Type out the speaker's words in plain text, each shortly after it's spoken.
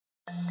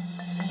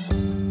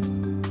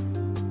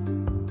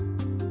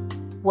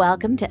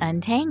Welcome to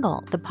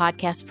Untangle, the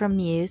podcast from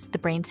Muse, the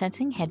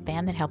brain-sensing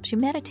headband that helps you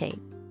meditate.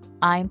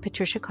 I'm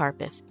Patricia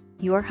Karpus,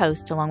 your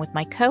host, along with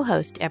my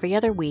co-host every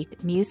other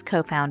week, Muse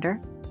co-founder,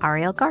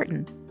 Ariel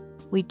Garten.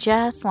 We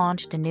just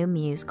launched a new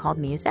Muse called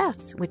Muse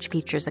S, which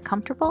features a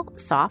comfortable,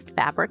 soft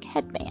fabric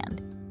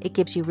headband. It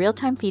gives you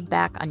real-time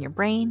feedback on your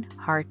brain,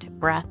 heart,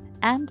 breath,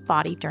 and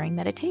body during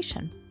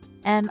meditation,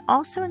 and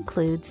also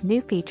includes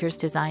new features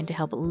designed to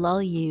help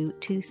lull you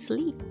to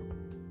sleep.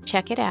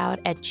 Check it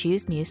out at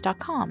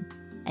choosemuse.com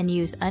and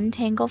use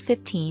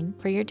Untangle15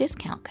 for your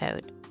discount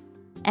code.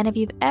 And if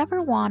you've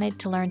ever wanted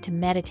to learn to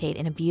meditate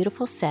in a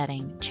beautiful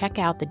setting, check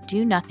out the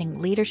Do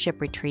Nothing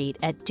Leadership Retreat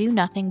at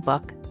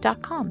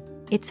DoNothingBook.com.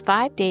 It's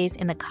 5 days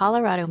in the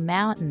Colorado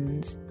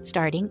mountains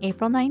starting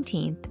April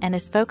 19th and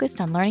is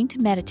focused on learning to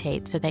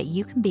meditate so that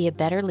you can be a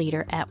better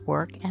leader at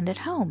work and at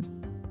home.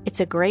 It's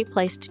a great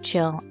place to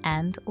chill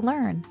and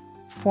learn.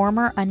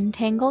 Former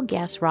Untangle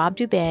guest Rob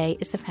Dubay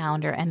is the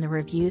founder, and the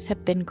reviews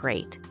have been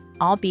great.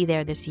 I'll be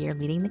there this year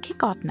leading the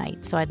kickoff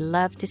night, so I'd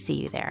love to see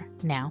you there.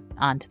 Now,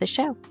 on to the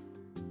show.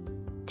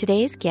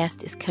 Today's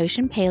guest is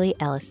Koshin Paley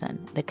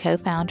Ellison, the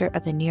co-founder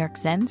of the NY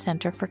Zen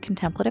Center for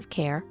Contemplative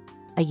Care,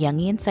 a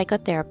Jungian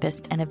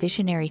Psychotherapist and a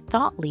visionary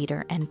thought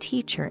leader and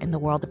teacher in the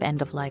world of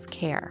end-of-life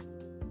care.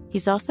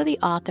 He's also the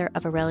author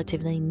of a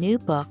relatively new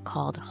book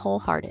called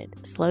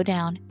Wholehearted, Slow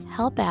Down,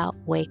 Help Out,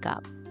 Wake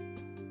Up.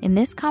 In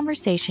this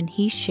conversation,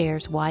 he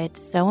shares why it's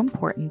so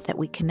important that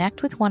we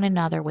connect with one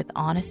another with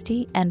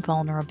honesty and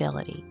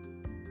vulnerability.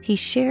 He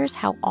shares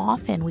how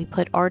often we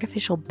put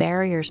artificial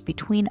barriers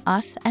between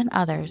us and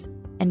others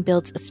and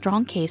builds a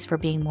strong case for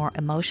being more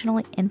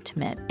emotionally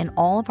intimate in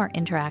all of our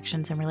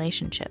interactions and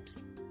relationships.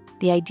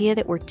 The idea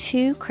that we're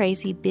too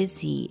crazy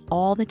busy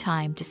all the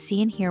time to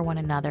see and hear one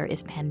another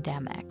is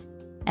pandemic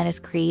and is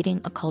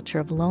creating a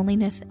culture of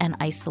loneliness and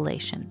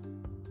isolation.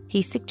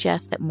 He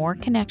suggests that more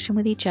connection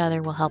with each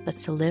other will help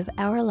us to live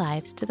our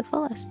lives to the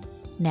fullest.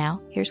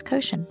 Now, here's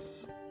Koshin.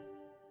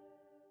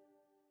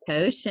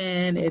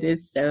 Koshin, it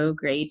is so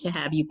great to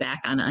have you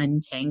back on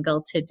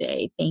Untangle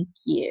today. Thank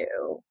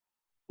you.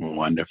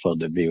 Wonderful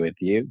to be with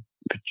you,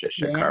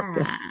 Patricia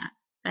Karpus.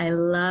 I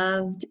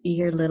loved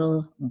your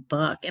little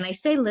book. And I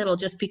say little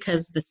just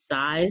because the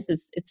size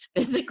it's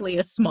physically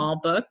a small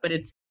book, but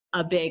it's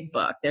a big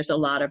book. There's a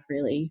lot of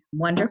really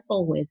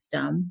wonderful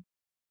wisdom.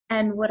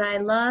 And what I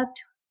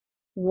loved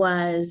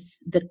was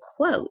the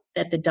quote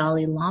that the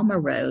Dalai Lama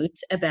wrote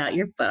about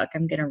your book.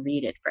 I'm going to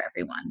read it for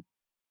everyone.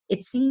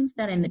 It seems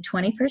that in the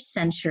 21st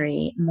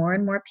century, more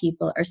and more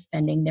people are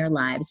spending their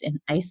lives in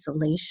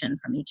isolation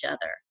from each other.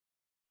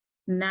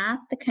 Not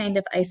the kind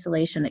of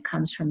isolation that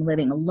comes from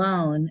living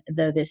alone,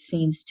 though this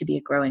seems to be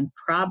a growing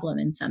problem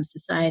in some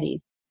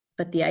societies,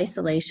 but the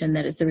isolation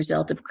that is the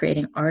result of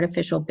creating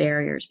artificial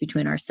barriers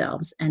between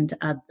ourselves and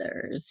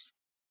others.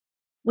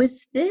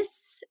 Was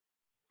this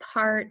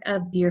part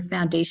of your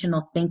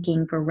foundational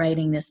thinking for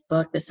writing this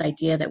book, this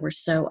idea that we're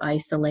so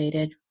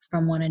isolated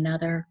from one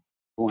another?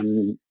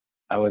 When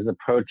I was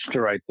approached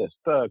to write this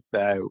book,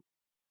 I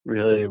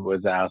really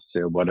was asked,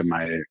 what am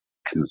I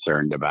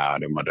concerned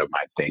about and what am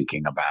I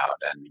thinking about?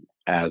 And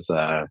as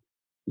a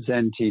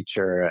Zen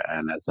teacher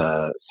and as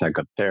a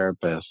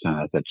psychotherapist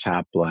and as a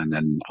chaplain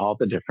and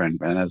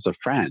and as a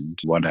friend,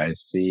 what I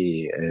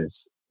see is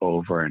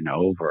over and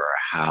over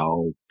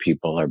how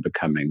people are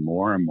becoming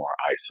more and more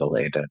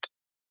isolated.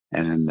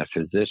 And the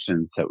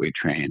physicians that we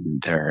train,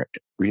 they're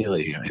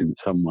really, in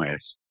some ways,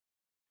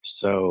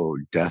 so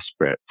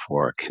desperate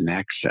for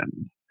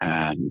connection,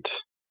 and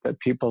that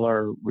people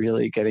are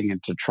really getting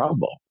into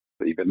trouble.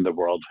 Even the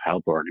World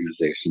Health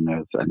Organization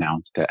has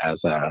announced it as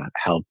a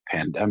health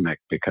pandemic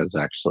because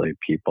actually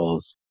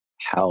people's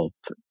health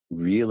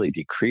really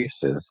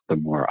decreases the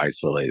more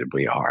isolated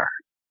we are.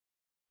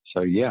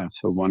 So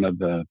one of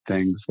the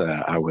things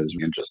that I was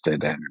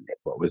interested in,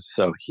 what was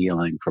so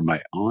healing for my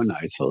own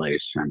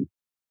isolation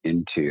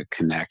into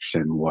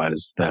connection,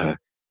 was the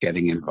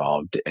getting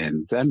involved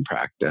in Zen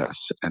practice.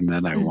 And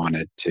then I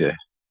wanted to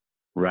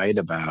write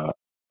about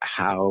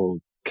how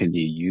could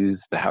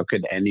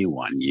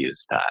anyone use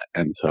that?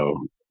 And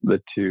so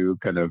the two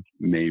kind of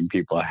main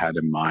people I had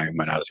in mind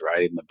when I was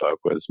writing the book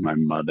was my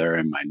mother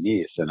and my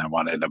niece. And I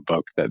wanted a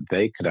book that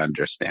they could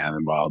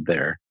understand while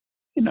they're,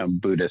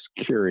 Buddhist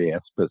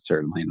curious, but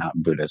certainly not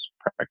Buddhist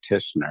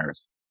practitioners.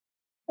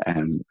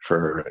 And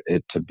for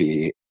it to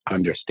be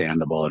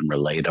understandable and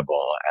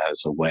relatable as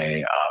a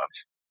way of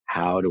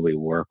how do we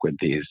work with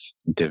these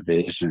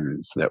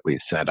divisions that we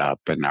set up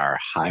and our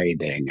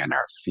hiding and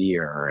our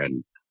fear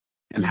and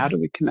how do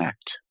we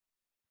connect?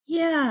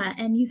 Yeah,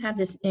 and you have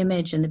this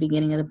image in the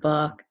beginning of the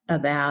book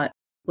about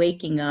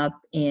waking up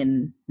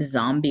in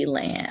zombie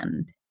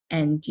land,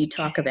 and you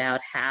talk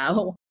about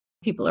how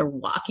people are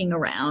walking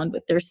around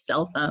with their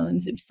cell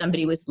phones. If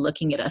somebody was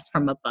looking at us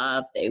from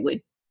above, they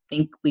would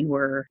think we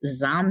were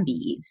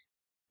zombies.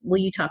 Will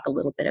you talk a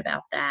little bit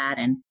about that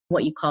and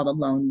what you call the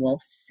lone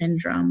wolf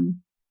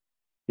syndrome?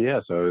 Yeah,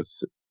 so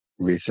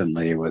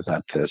recently was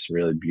at this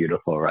really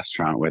beautiful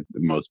restaurant with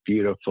the most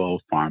beautiful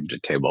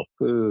farm-to-table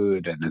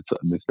food, and it's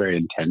this very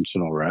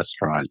intentional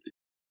restaurant.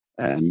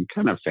 and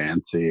kind of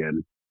fancy.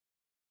 And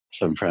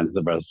some friends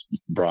of us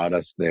brought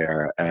us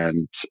there,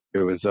 and it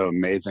was so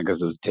amazing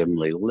because it was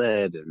dimly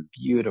lit and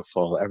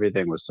beautiful.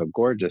 Everything was so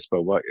gorgeous.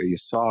 But what you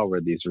saw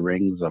were these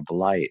rings of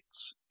lights.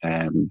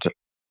 And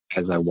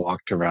as I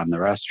walked around the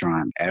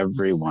restaurant,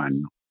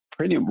 everyone,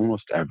 pretty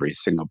almost every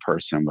single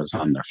person was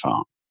on their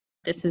phone.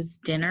 This is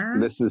dinner?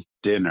 This is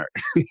dinner.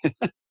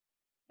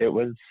 It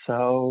was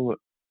so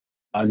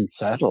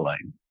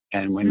unsettling.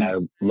 And when I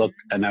looked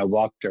and I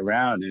walked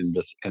around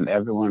and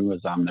everyone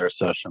was on their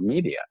social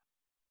media,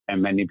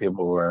 and many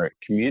people were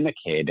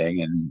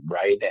communicating and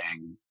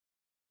writing,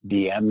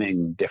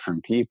 DMing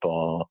different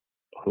people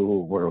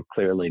who were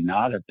clearly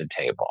not at the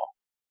table.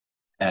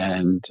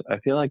 And I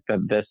feel like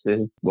that this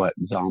is what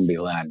zombie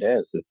land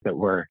is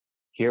that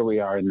here we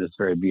are in this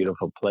very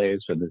beautiful place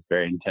with this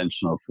very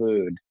intentional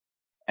food,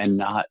 and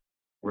not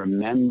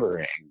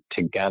remembering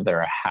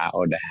together how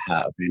to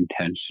have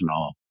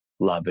intentional,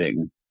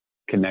 loving,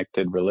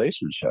 connected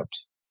relationships.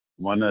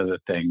 One of the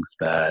things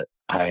that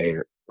I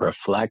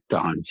reflect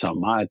on so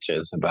much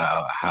is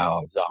about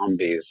how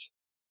zombies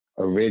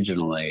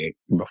originally,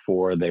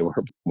 before they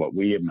were what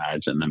we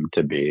imagine them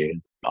to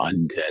be,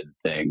 undead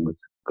things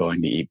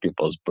going to eat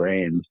people's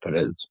brains, but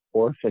as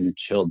orphan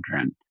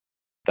children,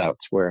 that's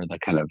where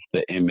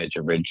the image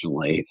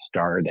originally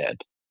started.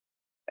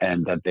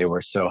 And that they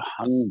were so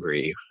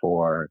hungry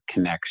for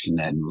connection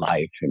and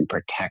life and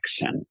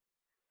protection.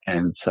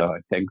 And so I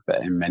think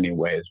that in many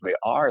ways we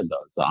are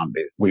those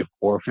zombies. We've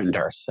orphaned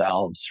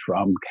ourselves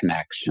from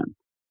connection.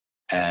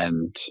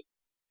 And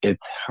it's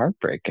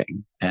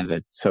heartbreaking. And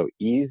it's so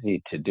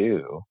easy to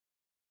do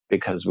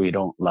because we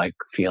don't like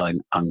feeling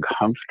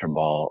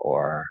uncomfortable,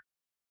 or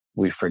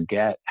we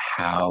forget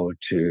how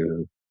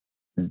to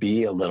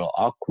be a little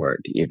awkward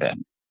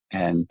even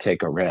and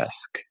take a risk.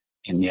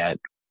 And yet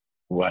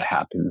what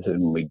happens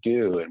when we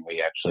do and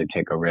we actually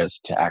take a risk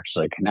to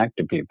actually connect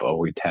to people,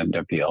 we tend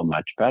to feel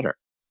much better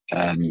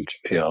and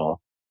feel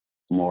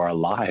more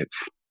alive.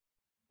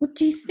 Well,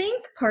 do you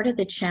think part of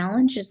the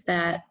challenge is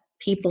that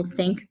people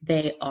think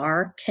they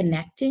are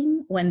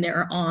connecting when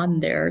they're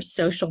on their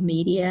social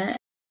media,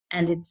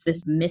 and it's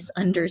this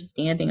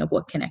misunderstanding of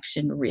what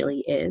connection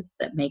really is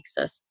that makes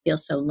us feel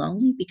so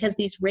lonely? Because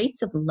these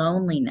rates of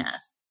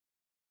loneliness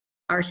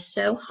are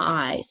so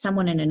high.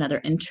 Someone in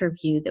another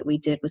interview that we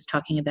did was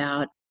talking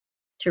about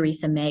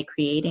Theresa May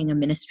creating a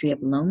ministry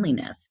of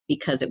loneliness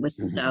because it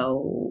was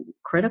so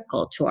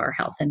critical to our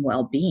health and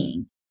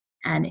well-being.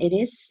 And it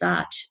is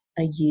such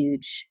a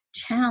huge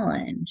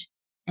challenge.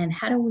 And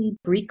how do we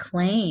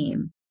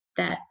reclaim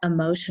that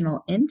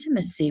emotional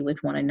intimacy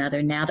with one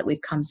another now that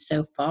we've come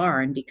so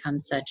far and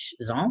become such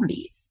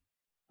zombies?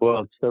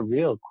 Well, it's the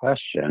real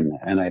question.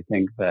 And I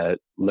think that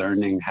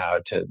learning how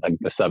to,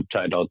 the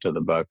subtitle to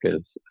the book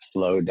is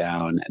slow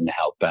down and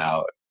help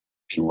out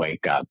and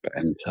wake up.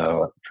 And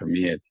so for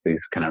me, it's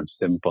these kind of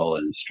simple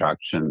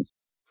instructions.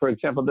 For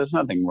example, there's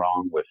nothing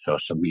wrong with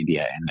social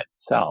media in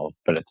itself,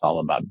 but it's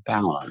all about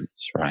balance,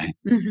 right?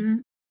 Mm-hmm.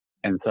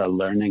 And so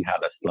learning how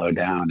to slow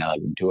down,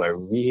 do I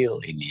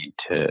really need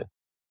to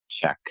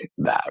check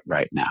that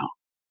right now?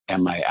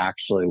 Am I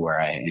actually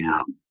where I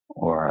am?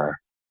 Or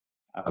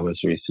I was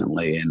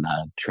recently in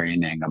a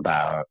training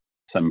about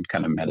some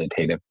kind of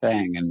meditative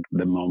thing. And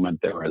the moment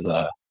there was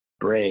a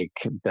break,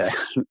 that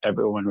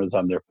everyone was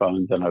on their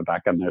phones and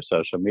back on their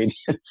social media.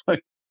 It's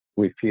like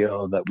we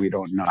feel that we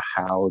don't know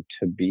how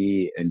to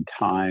be in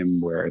time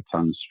where it's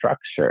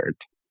unstructured.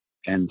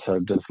 And so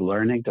just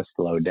learning to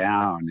slow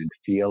down and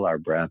feel our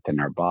breath in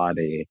our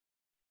body,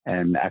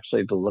 and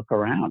actually to look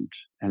around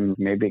and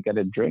maybe get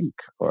a drink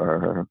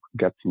or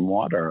get some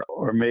water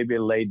or maybe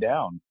lay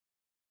down.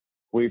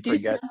 We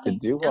forget to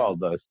do all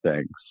those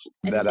things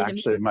that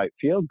actually might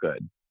feel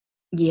good.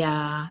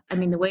 Yeah. I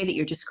mean, the way that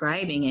you're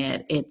describing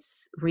it,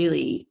 it's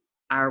really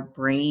our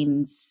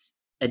brain's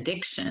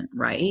addiction,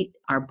 right?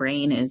 Our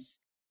brain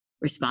is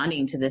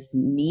responding to this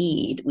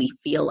need. We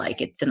feel like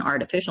it's an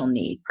artificial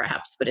need,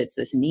 perhaps, but it's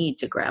this need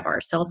to grab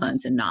our cell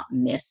phones and not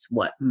miss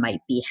what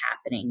might be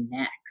happening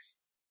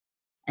next.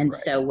 And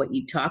so what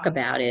you talk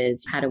about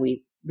is, how do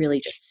we really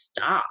just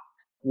stop?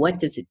 What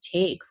does it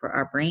take for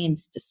our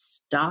brains to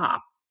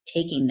stop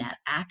taking that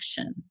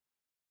action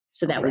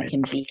so that we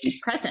can be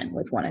present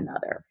with one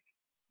another?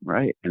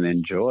 Right. And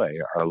enjoy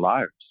our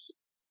lives.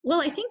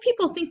 Well, I think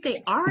people think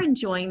they are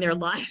enjoying their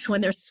lives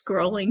when they're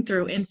scrolling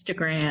through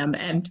Instagram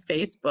and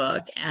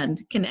Facebook and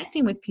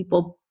connecting with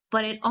people.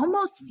 But it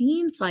almost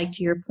seems like,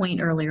 to your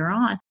point earlier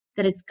on,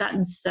 that it's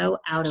gotten so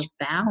out of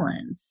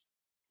balance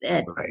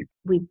that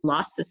we've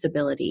lost this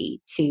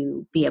ability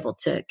to be able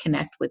to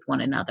connect with one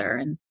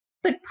another.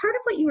 But part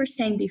of what you were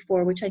saying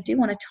before, which I do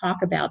want to talk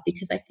about,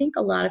 because I think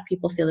a lot of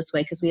people feel this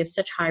way because we have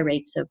such high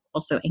rates of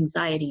also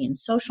anxiety and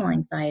social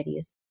anxiety,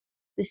 is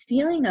this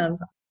feeling of,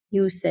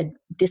 you said,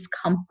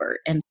 discomfort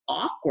and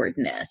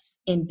awkwardness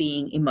in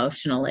being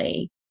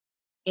emotionally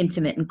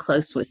intimate and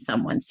close with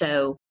someone.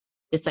 So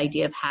this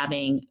idea of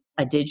having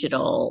a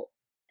digital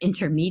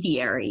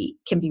intermediary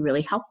can be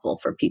really helpful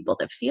for people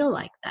that feel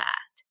like that,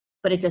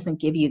 but it doesn't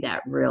give you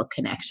that real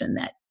connection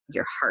that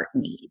your heart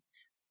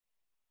needs.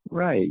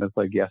 Right. It's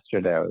like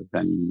yesterday I was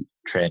in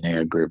training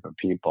a group of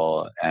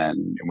people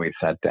and we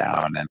sat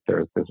down and there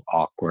was this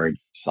awkward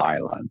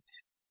silence.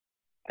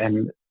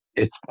 And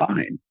it's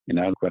fine,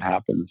 what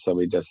happens. So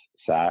we just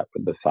sat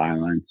with the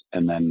silence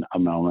and then a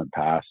moment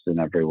passed and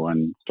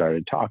everyone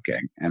started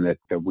talking. And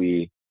it's that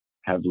we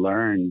have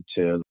learned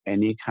to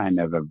any kind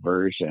of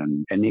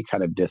aversion, any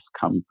kind of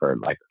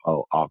discomfort, like,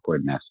 oh,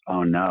 awkwardness.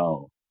 Oh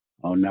no.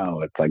 Oh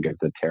no. It's like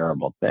it's a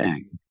terrible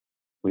thing.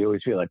 We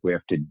always feel like we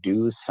have to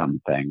do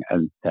something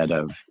instead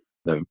of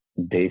the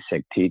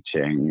basic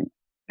teaching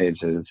is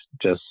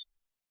just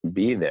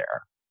be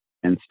there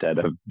instead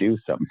of do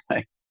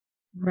something.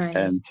 Right.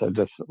 And so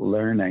just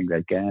learning,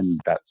 again,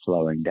 that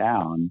slowing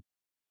down.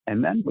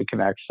 And then we can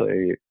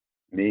actually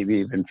maybe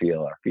even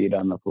feel our feet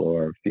on the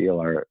floor, feel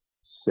our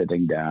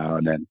sitting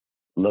down and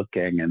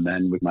looking. And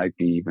then we might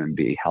even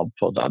be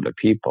helpful to other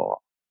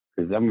people.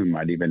 Because then we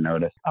might even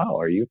notice, oh,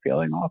 are you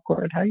feeling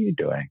awkward? How are you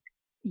doing?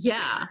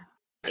 Yeah.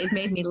 It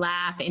made me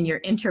laugh in your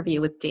interview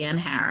with Dan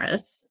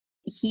Harris.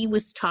 He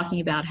was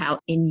talking about how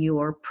in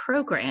your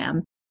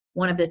program,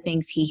 one of the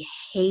things he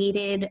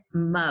hated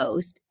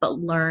most, but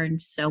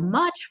learned so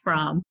much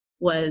from,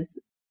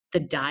 was the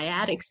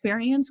dyad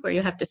experience where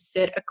you have to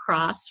sit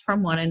across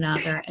from one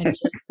another and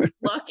just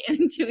look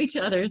into each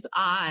other's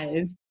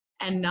eyes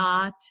and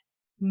not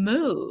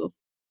move.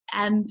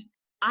 And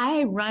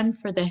I run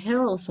for the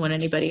hills when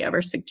anybody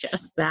ever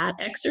suggests that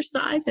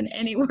exercise in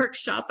any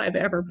workshop I've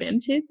ever been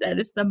to. That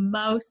is the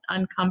most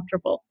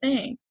uncomfortable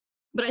thing.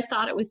 But I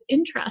thought it was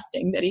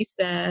interesting that he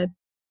said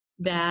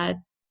that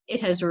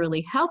it has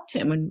really helped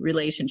him in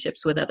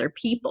relationships with other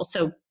people.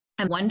 So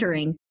I'm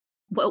wondering,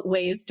 what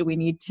ways do we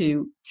need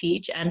to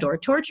teach and or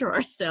torture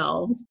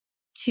ourselves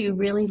to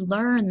really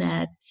learn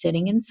that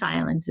sitting in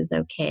silence is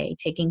okay,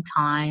 taking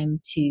time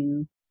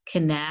to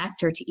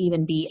connect or to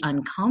even be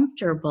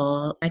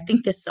uncomfortable? I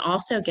think this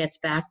also gets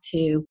back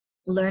to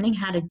learning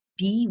how to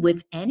be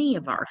with any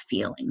of our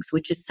feelings,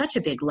 which is such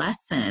a big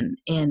lesson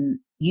in,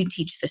 you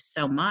teach this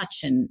so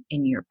much in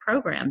your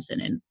programs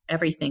and in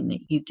everything that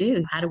you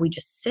do. How do we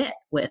just sit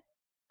with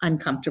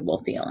uncomfortable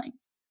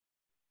feelings?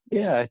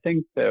 Yeah, I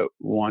think that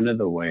one of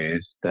the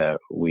ways that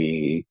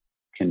we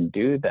can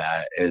do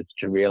that is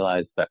to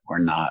realize that we're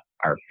not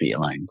our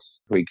feelings.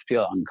 We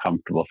feel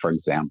uncomfortable, for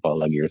example,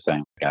 like you're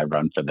saying, I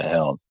run for the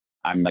hills.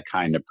 I'm the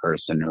kind of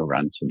person who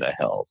runs for the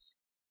hills.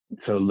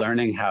 So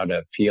learning how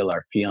to feel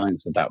our feelings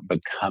without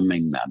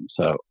becoming them.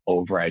 So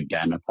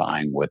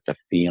over-identifying with the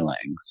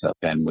feeling. So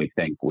then we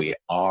think we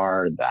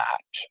are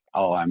that.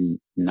 Oh, I'm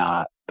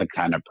not the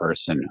kind of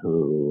person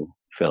who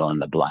fill in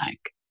the blank.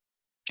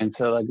 And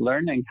so like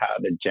learning how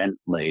to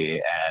gently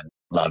and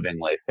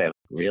lovingly say,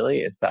 really,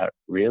 is that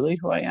really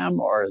who I am?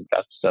 Or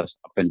that's just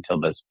up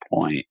until this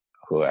point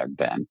who I've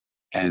been?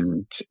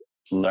 And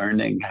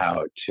learning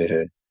how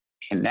to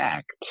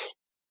connect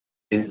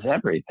is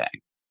everything.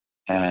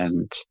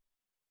 And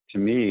to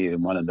me,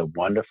 one of the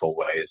wonderful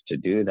ways to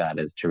do that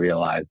is to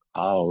realize,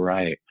 oh,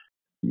 right.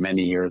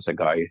 Many years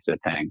ago, I used to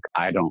think,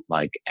 I don't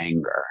like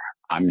anger.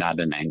 I'm not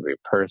an angry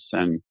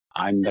person.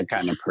 I'm the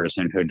kind of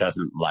person who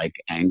doesn't like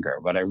anger.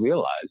 What I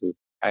realized is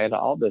I had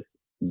all this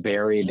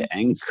buried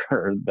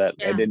anger that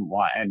I didn't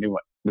want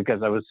anyone,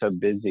 because I was so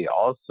busy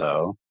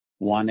also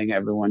wanting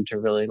everyone to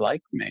really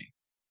like me.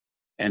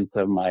 And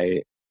so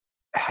my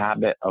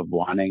habit of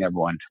wanting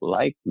everyone to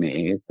like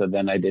me, so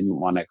then I didn't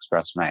want to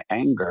express my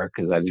anger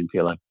because I didn't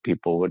feel like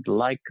people would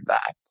like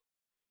that.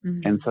 Mm-hmm.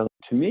 And so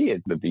to me,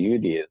 the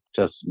beauty is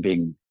just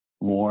being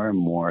more and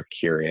more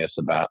curious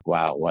about,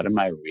 wow, what am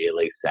I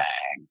really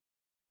saying?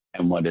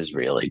 And what is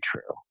really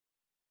true?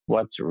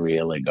 What's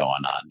really going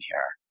on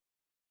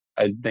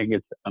here? I think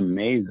it's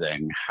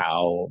amazing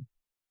how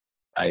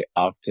I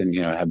often,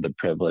 have the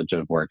privilege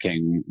of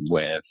working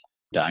with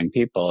dying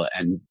people,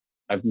 and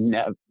I've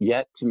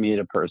yet to meet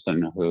a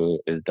person who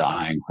is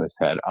dying who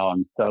said, oh,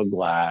 I'm so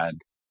glad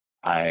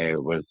I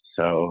was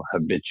so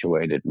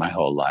habituated my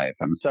whole life.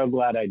 I'm so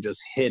glad I just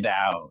hid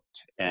out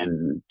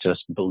and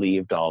just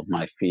believed all of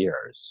my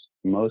fears.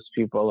 Most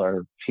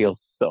people feel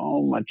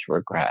so much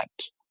regret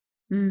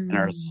and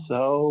are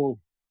so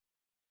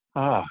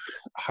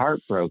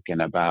heartbroken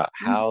about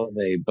how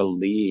they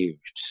believed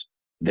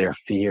their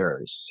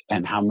fears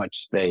and how much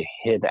they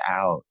hid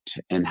out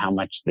and how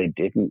much they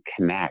didn't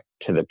connect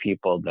to the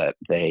people that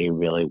they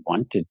really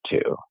wanted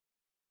to.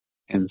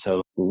 And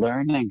so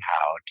learning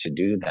how to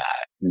do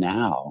that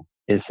now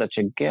is such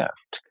a gift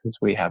because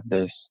we have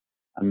this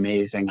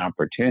amazing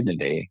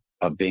opportunity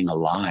of being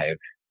alive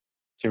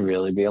to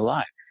really be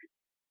alive.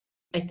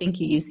 I think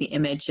you use the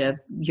image of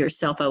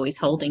yourself always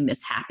holding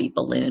this happy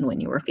balloon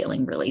when you were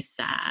feeling really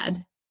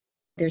sad.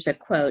 There's a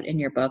quote in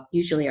your book,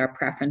 usually our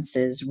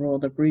preferences rule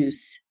the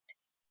roost.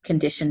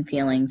 Conditioned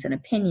feelings and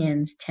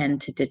opinions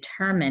tend to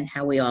determine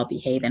how we all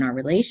behave in our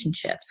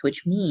relationships,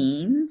 which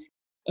means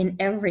in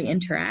every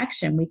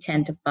interaction, we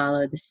tend to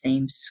follow the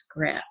same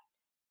script.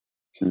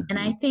 Mm-hmm. And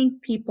I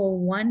think people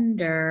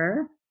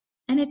wonder,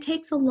 and it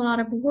takes a lot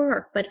of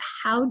work, but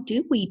how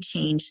do we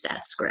change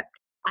that script?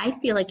 I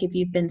feel like if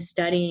you've been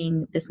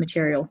studying this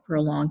material for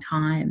a long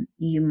time,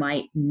 you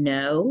might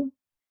know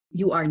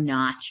you are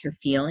not your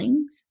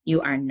feelings,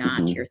 you are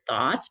not Mm-hmm. your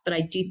thoughts. But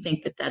I do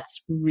think that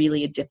that's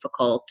really a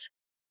difficult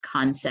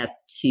concept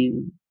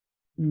to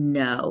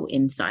know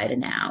inside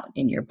and out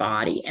in your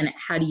body. And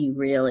how do you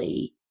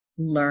really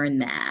learn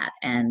that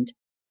and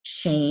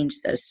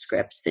change those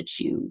scripts that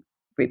you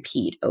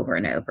repeat over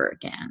and over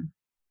again?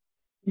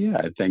 Yeah,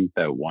 I think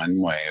that one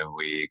way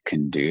we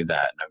can do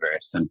that in a very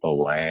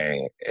simple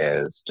way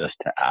is just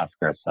to ask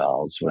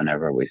ourselves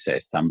whenever we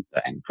say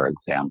something. For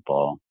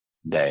example,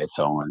 today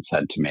someone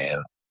said to me,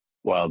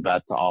 well,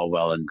 that's all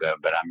well and good,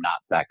 but I'm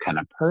not that kind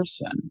of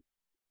person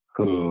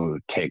who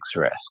takes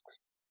risks.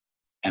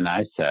 And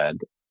I said,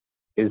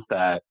 is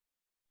that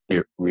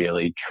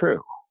really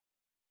true?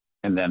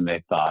 And then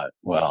they thought,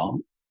 well,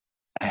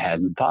 I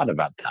hadn't thought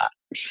about that.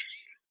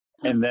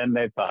 And then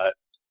they thought,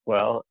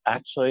 well,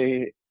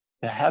 actually,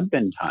 there have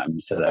been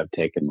times that I've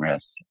taken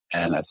risks.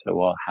 And I said,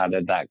 well, how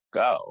did that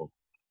go?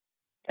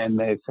 And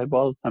they said,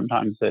 well,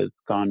 sometimes it's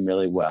gone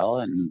really well.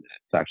 And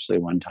it's actually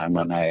one time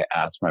when I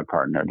asked my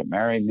partner to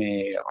marry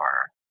me, or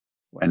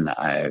when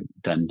I've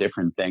done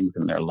different things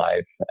in their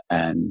life.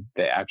 And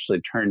they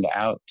actually turned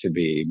out to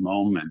be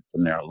moments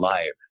in their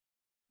life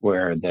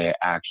where they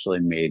actually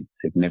made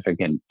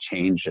significant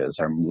changes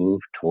or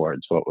moved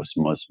towards what was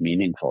most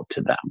meaningful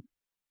to them.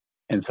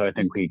 And so I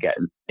think we get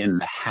in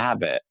the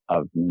habit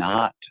of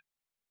not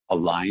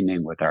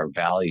aligning with our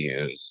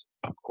values.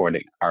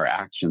 Our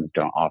actions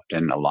don't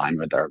often align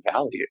with our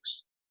values.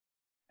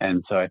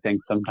 And so I think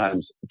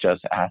sometimes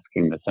just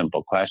asking the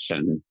simple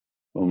question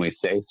when we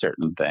say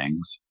certain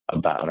things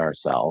about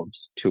ourselves,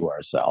 to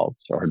ourselves,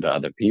 or to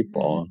other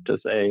people, to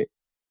say,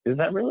 is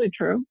that really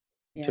true?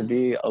 Yeah. To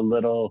be a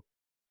little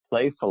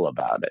playful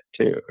about it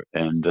too,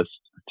 and just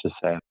to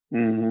say,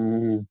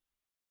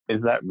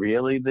 is that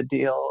really the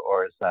deal,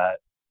 or is that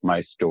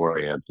my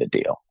story of the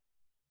deal?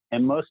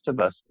 And most of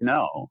us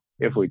know,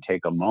 if we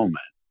take a moment,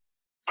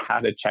 how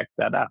to check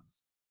that out.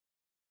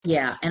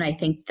 Yeah, and I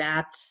think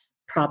that's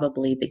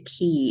probably the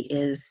key,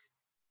 is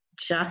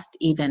just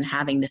even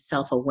having the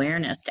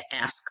self-awareness to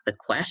ask the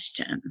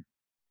question.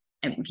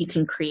 And if you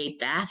can create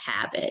that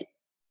habit,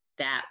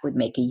 that would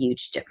make a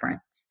huge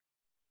difference.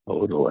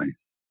 Totally.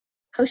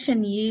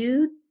 Koshin,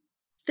 you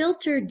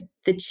filtered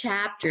the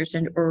chapters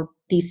or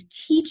these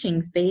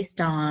teachings based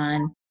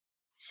on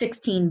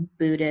 16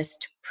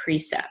 Buddhist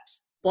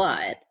precepts.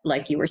 But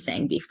like you were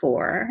saying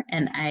before,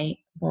 and I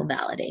will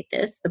validate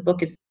this, the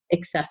book is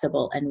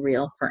accessible and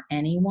real for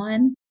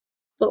anyone.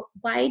 But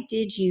why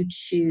did you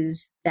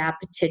choose that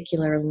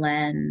particular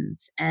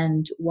lens?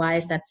 And why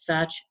is that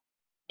such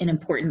an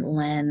important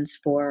lens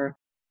for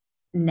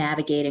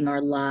navigating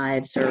our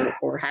lives,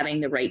 or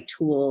having the right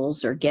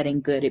tools, or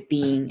getting good at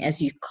being,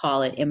 as you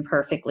call it,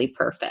 imperfectly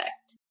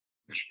perfect?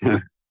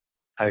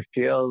 I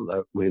feel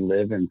that we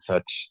live in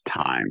such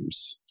times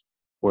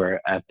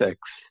where ethics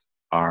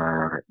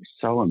are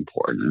so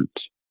important,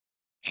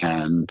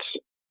 and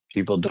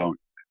people don't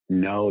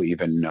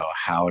even know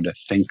how to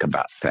think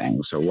about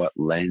things or what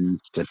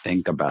lens to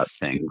think about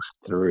things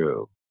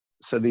through.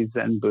 So these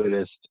Zen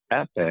Buddhist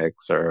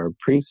ethics or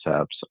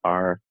precepts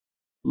are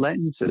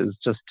lenses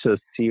just to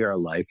see our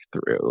life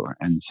through.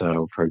 And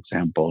so, for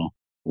example,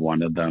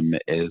 one of them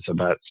is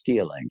about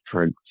stealing.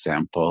 For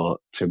example,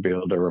 to be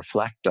able to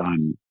reflect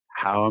on,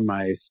 how am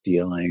I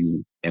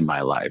stealing in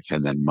my life?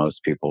 And then most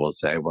people will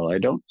say, well, I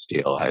don't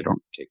steal. I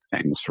don't take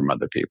things from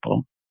other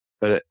people.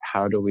 But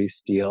how do we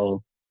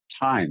steal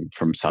time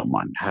from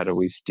someone? How do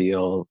we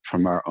steal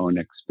from our own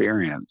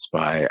experience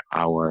by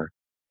our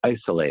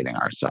isolating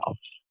ourselves,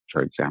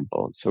 for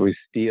example? So we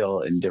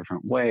steal in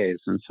different ways.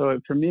 And so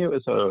for me, it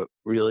was a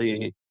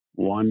really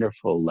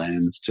wonderful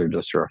lens to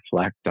just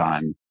reflect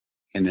on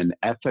in an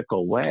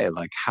ethical way,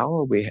 like, how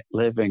are we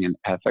living an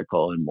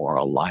ethical and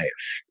moral life?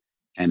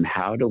 And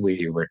how do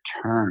we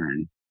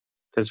return?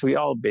 Because we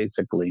all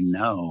basically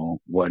know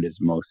what is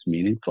most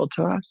meaningful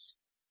to us.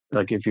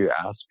 Like, if you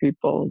ask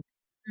people,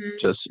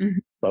 just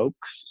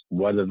folks,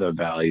 what are the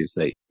values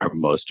that are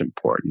most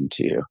important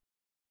to you?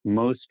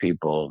 Most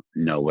people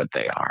know what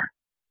they are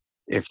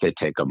if they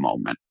take a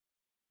moment.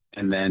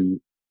 And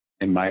then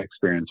in my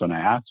experience, when I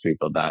ask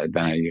people that,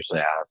 then I usually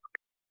ask,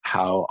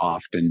 how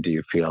often do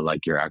you feel like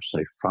you're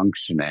actually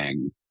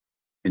functioning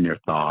in your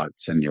thoughts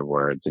and your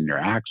words and your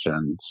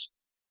actions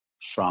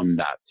from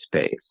that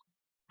space?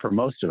 For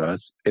most of us,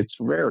 it's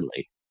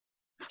rarely,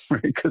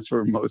 right? Because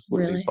we're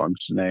mostly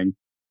functioning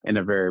in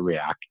a very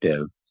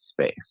reactive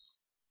space.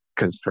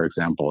 Because, for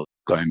example,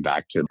 going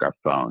back to our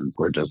phones,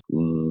 we're just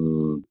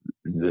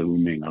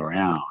zooming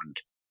around.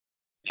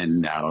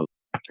 And now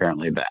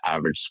apparently the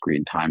average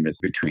screen time is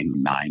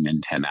between 9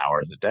 and 10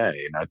 hours a day.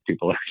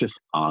 People are just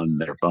on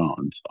their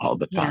phones all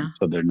the time. Yeah.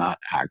 So they're not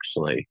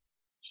actually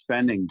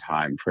spending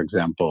time. For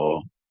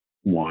example,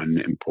 one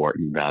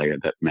important value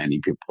that many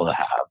people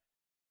have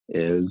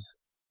is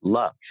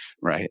love,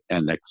 right?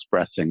 And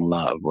expressing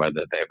love,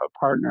 whether they have a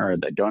partner or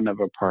they don't have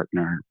a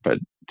partner, but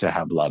to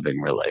have loving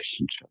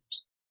relationships.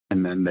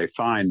 And then they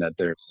find that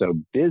they're so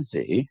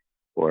busy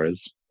Or as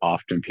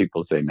often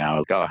people say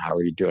now, oh, how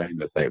are you doing?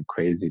 They say, I'm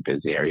crazy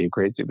busy. Are you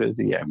crazy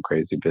busy? Yeah, I'm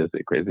crazy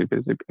busy, crazy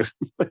busy.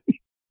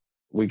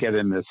 We get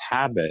in this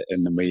habit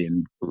and then we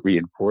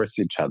reinforce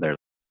each other.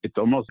 It's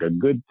almost a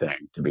good thing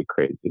to be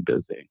crazy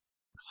busy.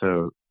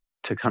 So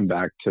to come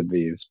back to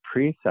these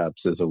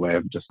precepts is a way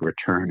of just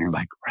returning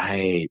like,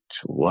 right,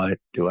 what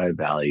do I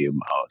value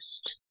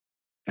most?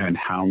 And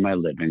how am I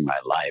living my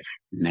life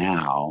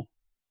now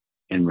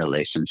in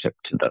relationship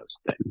to those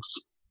things?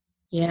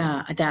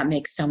 Yeah, that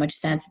makes so much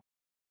sense.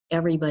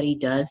 Everybody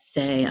does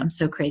say, I'm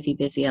so crazy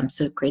busy, I'm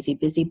so crazy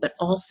busy. But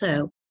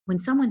also, when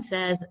someone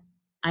says,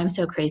 I'm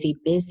so crazy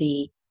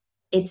busy,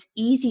 it's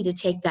easy to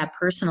take that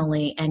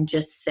personally and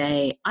just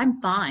say, I'm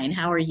fine.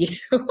 How are you?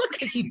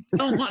 Because you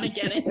don't want to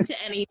get into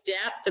any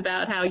depth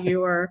about how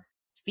you're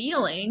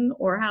feeling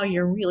or how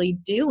you're really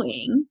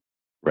doing.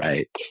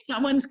 Right. If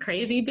someone's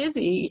crazy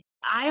busy,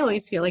 I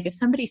always feel like if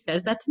somebody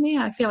says that to me,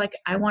 I feel like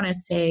I want to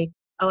say,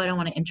 oh, I don't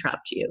want to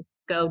interrupt you.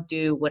 Go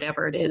do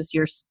whatever it is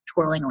you're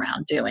twirling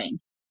around doing.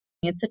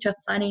 It's such a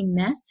funny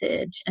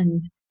message,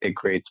 and it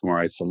creates more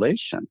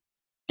isolation.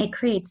 It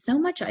creates so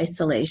much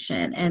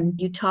isolation. And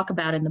you talk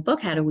about in the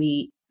book, how do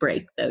we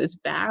break those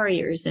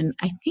barriers? And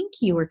I think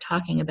you were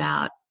talking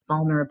about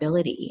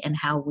vulnerability and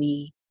how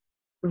we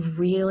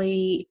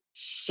really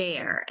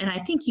share. And I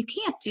think you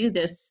can't do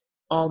this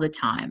all the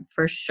time,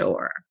 for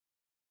sure.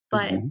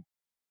 But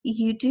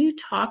you do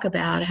talk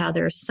about how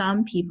there are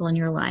some people in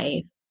your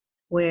life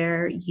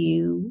where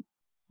you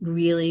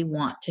really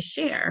want to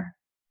share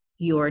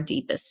your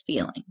deepest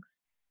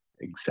feelings.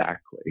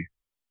 Exactly.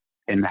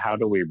 And how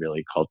do we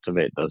really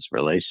cultivate those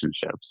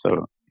relationships?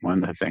 So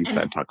one of the things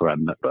I talk about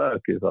in the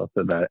book is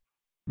also that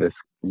this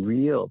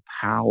real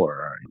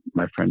power.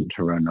 My friend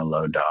Taruna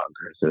Lodog,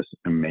 who's this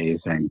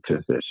amazing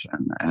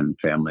physician and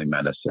family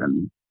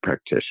medicine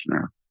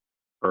practitioner,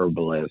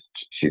 herbalist,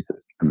 she's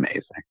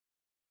amazing.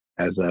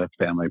 As a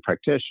family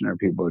practitioner,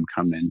 people would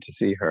come in to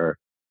see her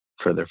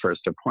for their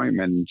first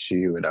appointment, and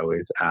she would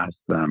always ask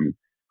them,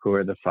 who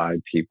are the 5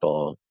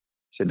 people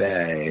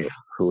today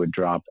who would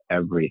drop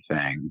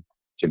everything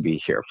to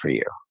be here for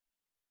you?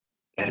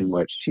 And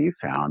what she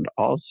found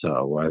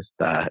also was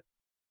that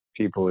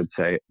people would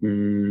say,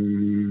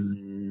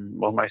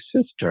 well, my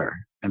sister.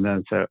 And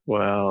then say,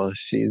 well,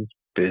 she's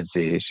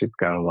busy. She's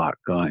got a lot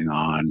going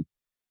on.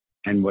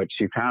 And what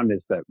she found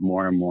is that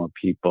more and more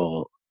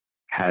people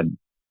had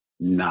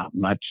not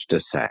much to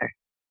say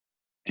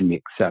and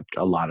accept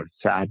a lot of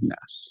sadness.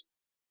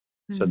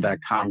 So that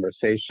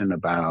conversation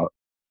about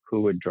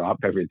who would drop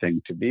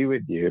everything to be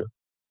with you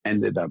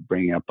ended up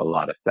bringing up a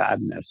lot of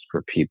sadness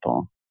for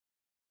people.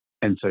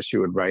 And so she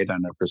would write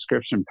on a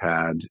prescription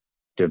pad,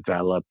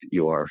 develop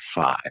your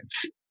 5.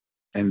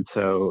 And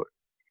so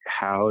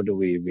how do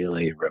we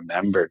really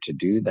remember to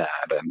do that?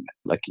 And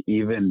like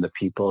even the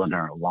people in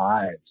our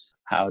lives,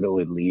 how do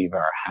we leave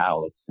our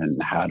house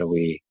and how do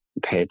we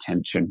pay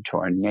attention to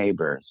our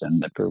neighbors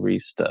and the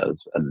baristas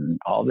and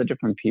all the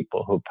different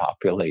people who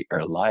populate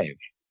your life?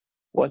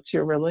 What's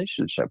your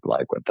relationship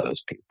like with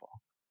those people?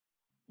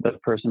 The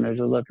person who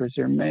delivers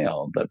your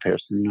mail, the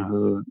person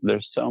who,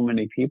 there's so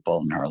many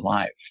people in our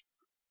life.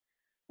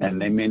 And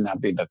they may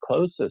not be the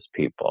closest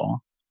people,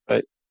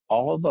 but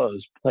all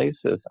those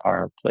places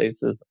are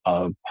places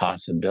of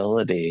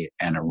possibility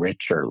and a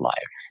richer life.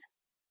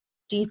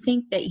 Do you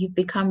think that you've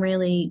become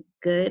really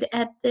good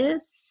at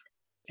this?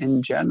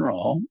 In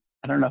general,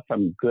 I don't know if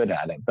I'm good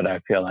at it, but I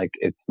feel like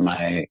it's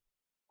my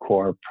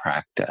core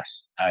practice.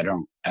 I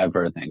don't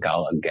ever think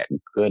I'll get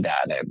good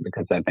at it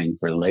because I think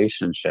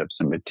relationships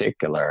in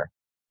particular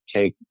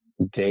take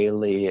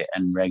daily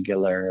and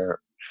regular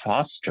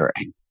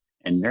fostering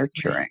and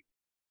nurturing.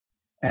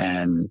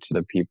 And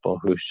the people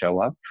who show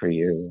up for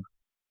you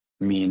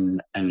mean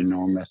an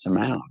enormous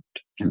amount.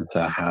 And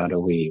so how do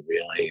we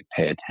really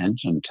pay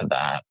attention to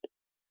that?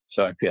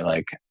 So I feel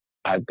like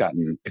I've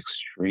gotten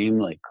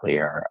extremely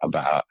clear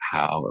about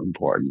how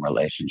important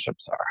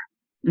relationships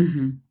are.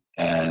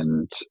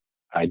 And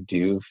I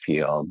do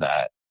feel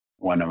that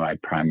one of my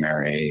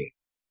primary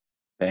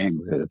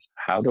things is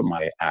how do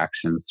my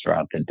actions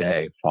throughout the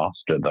day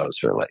foster those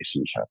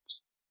relationships?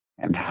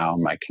 And how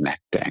am I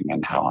connecting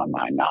and how am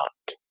I not?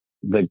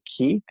 The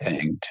key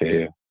thing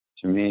to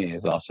me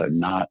is also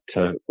not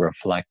to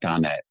reflect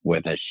on it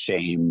with a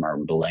shame or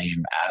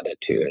blame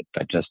attitude,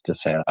 but just to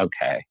say,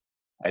 okay,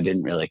 I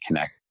didn't really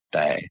connect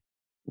today.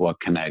 What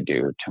can I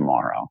do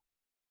tomorrow?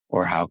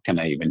 Or how can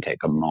I even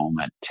take a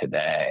moment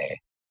today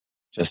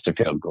just to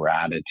feel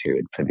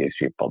gratitude for these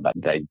people that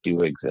they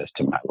do exist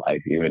in my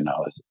life, even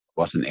though I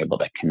wasn't able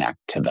to connect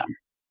to them.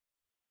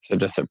 So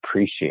just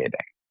appreciating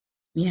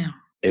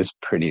is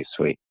pretty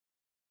sweet.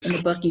 In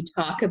the book, you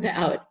talk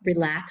about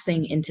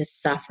relaxing into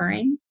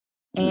suffering.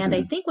 And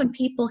I think when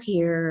people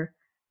hear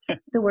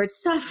the word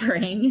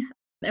suffering,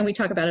 and we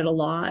talk about it a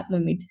lot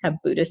when we have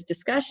Buddhist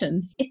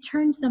discussions, it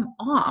turns them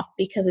off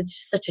because it's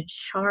just such a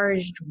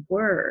charged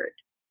word.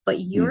 But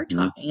you're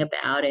talking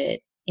about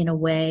it in a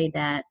way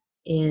that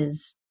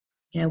is,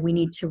 we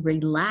need to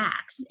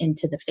relax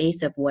into the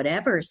face of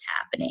whatever's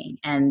happening.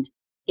 And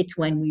it's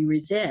when we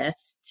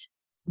resist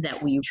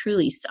that we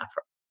truly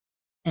suffer.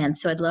 And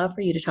so I'd love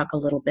for you to talk a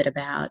little bit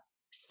about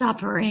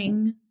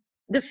suffering,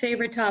 the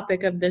favorite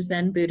topic of the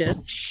Zen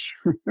Buddhist.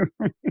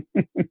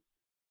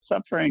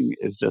 Suffering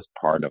is just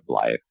part of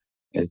life.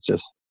 It's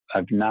just,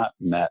 I've not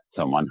met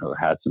someone who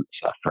hasn't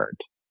suffered.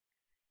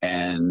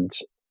 And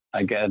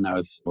again, I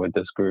was with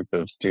this group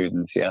of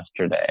students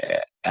yesterday,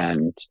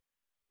 and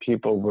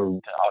people were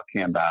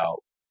talking about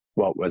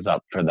what was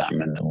up for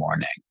them in the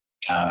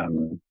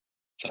morning.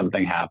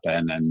 Something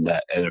happened and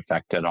that it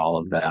affected all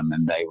of them,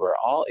 and they were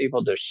all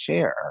able to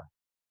share,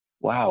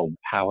 wow,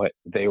 how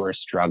they were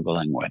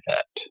struggling with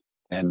it.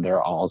 And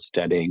they're all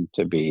studying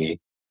to be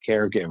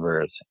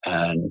caregivers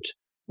and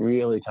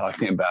really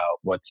talking about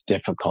what's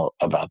difficult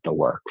about the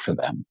work for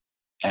them,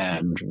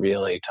 and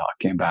really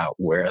talking about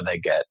where they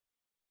get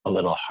a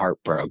little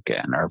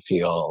heartbroken or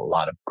feel a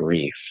lot of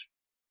grief.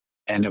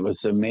 And it was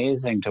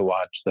amazing to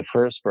watch. The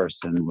first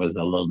person was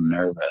a little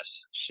nervous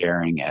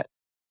sharing it.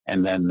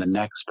 And then the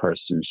next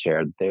person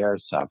shared their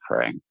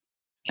suffering.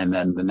 And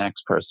then the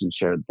next person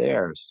shared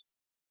theirs.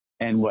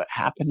 And what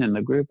happened in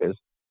the group is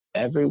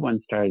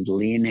everyone started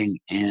leaning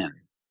in,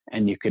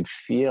 and you could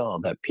feel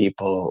that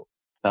people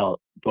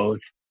felt both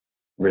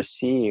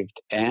received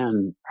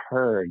and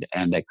heard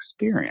and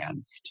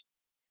experienced.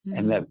 Mm-hmm.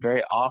 And that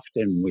very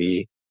often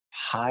we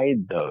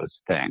hide those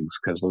things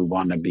because we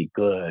want to be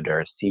good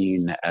or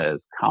seen as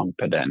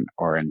competent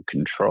or in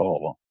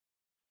control.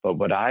 But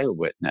what I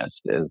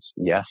witnessed is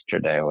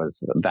yesterday was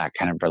that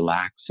kind of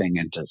relaxing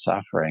into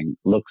suffering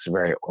looks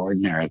very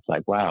ordinary. It's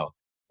like, wow,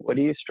 what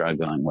are you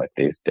struggling with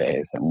these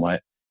days?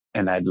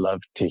 And I'd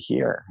love to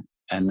hear.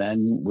 And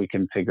then we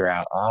can figure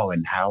out, oh,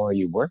 and how are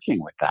you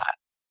working with that?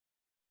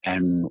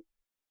 And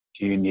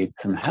do you need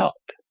some help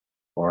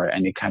or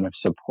any kind of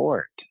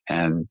support?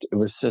 And it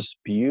was just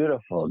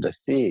beautiful to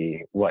see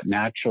what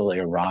naturally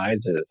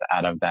arises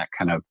out of that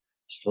kind of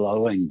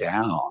slowing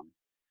down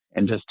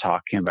and just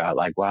talking about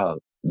like, wow,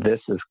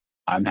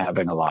 I'm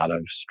having a lot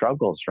of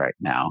struggles right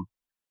now.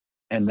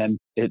 And then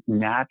it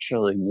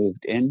naturally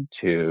moved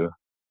into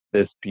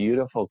this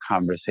beautiful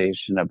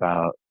conversation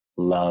about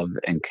love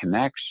and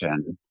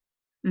connection,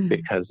 mm-hmm.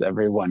 because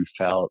everyone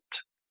felt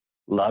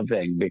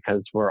loving,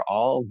 because we're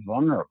all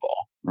vulnerable,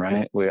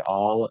 right? We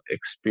all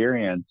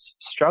experience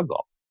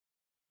struggle.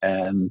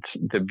 And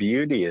the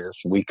beauty is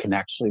we can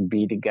actually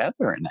be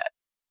together in it.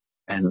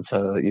 And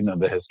so,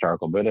 the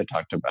historical Buddha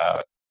talked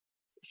about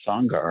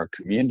Sangha or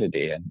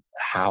community and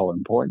how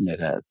important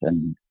it is.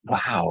 And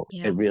wow,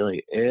 It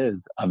really is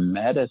a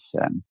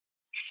medicine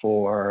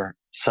for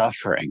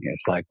suffering.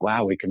 It's like,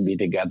 wow, we can be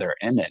together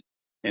in it.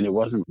 And it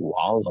wasn't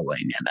wallowing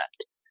in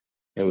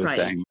it. It was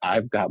saying,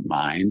 I've got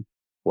mine.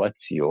 What's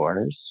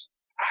yours?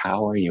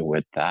 How are you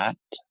with that?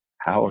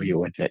 How are you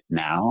with it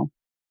now?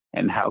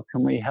 And how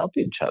can we help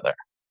each other?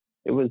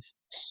 It was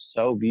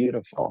so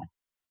beautiful.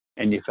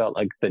 And you felt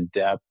like the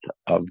depth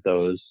of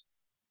those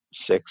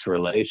 6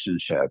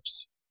 relationships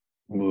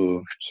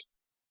moved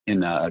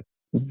in a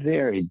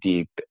very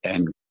deep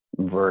and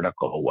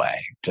vertical way.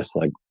 Just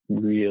like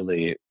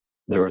really,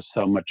 there was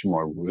so much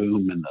more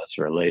room in those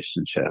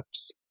relationships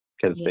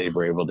because they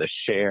were able to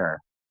share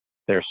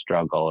their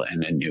struggle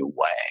in a new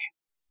way.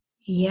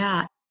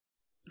 Yeah.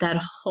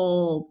 That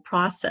whole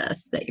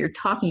process that you're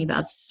talking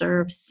about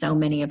serves so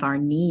many of our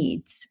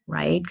needs,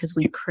 right? Because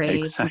we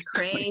crave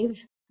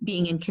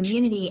being in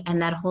community,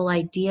 and that whole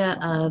idea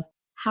of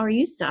how are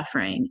you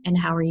suffering and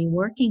how are you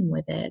working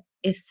with it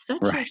is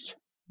such a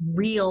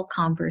real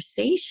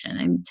conversation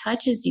and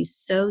touches you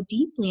so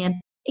deeply. And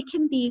it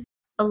can be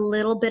a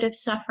little bit of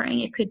suffering.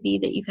 It could be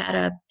that you've had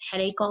a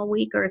headache all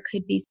week, or it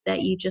could be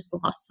that you just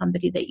lost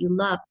somebody that you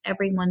love.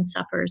 Everyone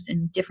suffers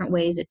in different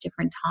ways at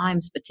different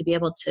times, but to be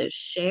able to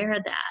share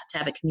that, to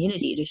have a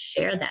community to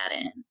share that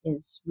in,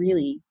 is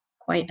really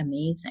quite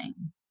amazing.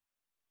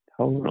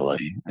 Totally.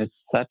 It's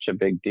such a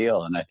big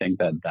deal. And I think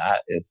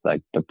that is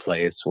like the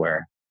place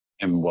where,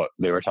 and what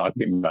they were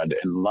talking about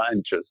in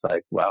lunch was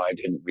like, wow, I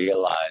didn't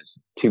realize,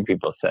 2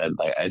 people said,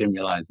 like, I didn't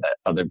realize that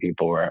other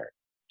people were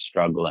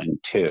struggling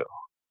too.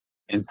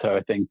 And so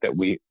I think that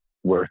we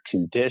were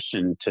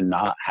conditioned to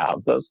not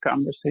have those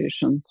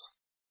conversations.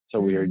 So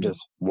we are just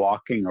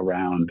walking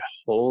around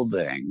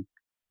holding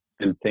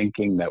and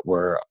thinking that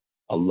we're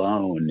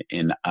alone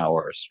in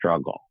our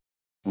struggle.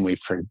 And we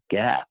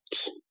forget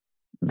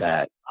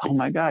that, oh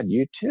my God,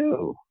 you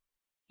too.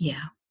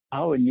 Yeah.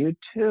 Oh, and you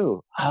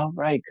too. Oh,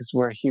 right, because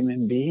we're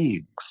human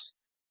beings.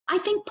 I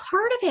think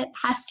part of it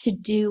has to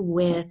do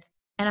with,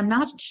 and I'm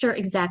not sure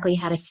exactly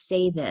how to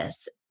say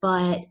this,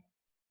 but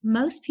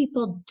most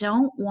people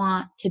don't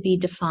want to be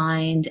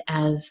defined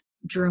as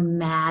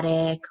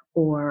dramatic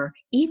or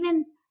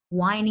even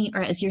whiny,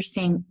 or as you're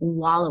saying,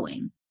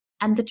 wallowing.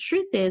 And the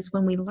truth is,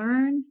 when we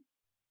learn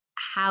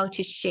how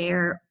to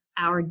share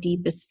our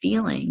deepest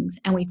feelings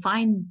and we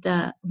find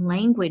the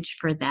language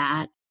for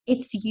that,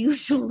 it's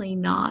usually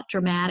not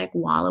dramatic,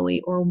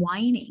 wallowy, or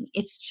whining.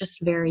 It's just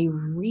very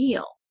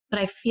real. But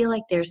I feel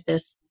like there's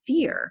this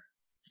fear.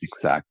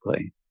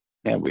 Exactly.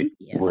 Yeah,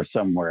 we're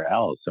somewhere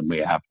else and we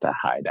have to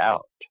hide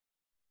out.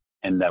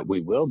 and that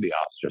we will be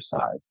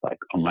ostracized. Like,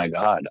 oh my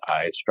God,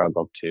 I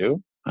struggle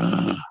too.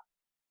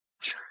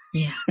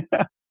 Yeah.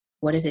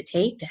 What does it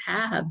take to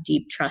have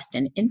deep trust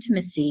and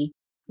intimacy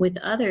with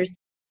others?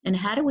 And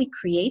how do we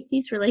create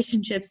these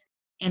relationships?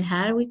 And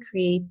how do we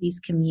create these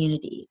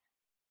communities?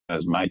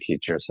 As my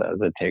teacher says,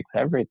 it takes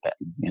everything.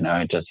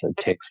 It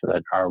takes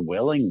our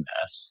willingness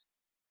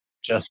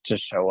just to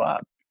show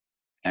up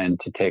and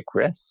to take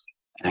risks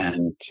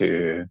and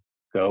to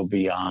go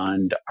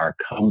beyond our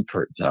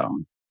comfort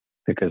zone.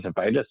 Because if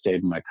I just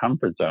stayed in my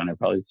comfort zone, I'd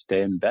probably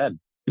stay in bed.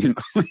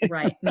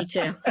 Right. Me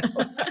too.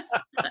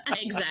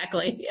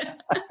 Exactly.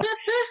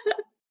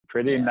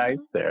 Pretty nice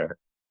there.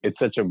 It's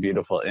such a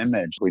beautiful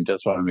image. We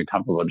just want to be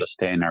comfortable, just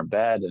stay in our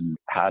bed. And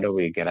how do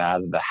we get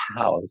out of the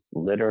house,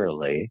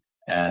 literally,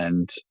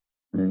 and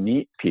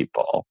meet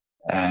people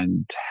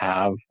and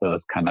have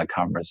those kind of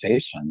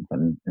conversations?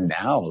 And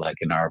now, like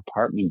in our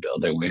apartment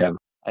building,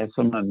 I have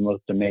some of the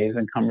most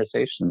amazing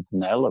conversations in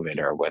the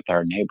elevator with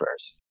our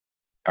neighbors.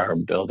 Our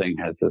building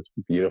has this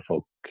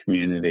beautiful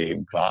community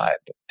vibe.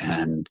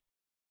 And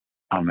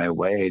on my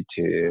way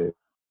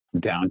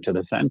down to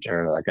the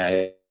center, like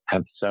I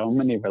have so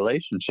many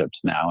relationships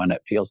now, and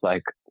it feels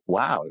like,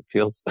 wow,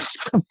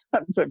 sometimes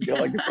I feel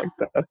like it's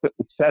like the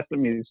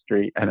Sesame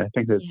Street. And I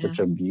think it's such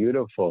a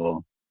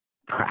beautiful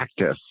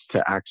practice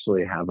to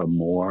actually have a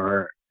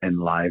more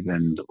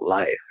enlivened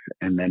life.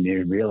 And then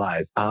you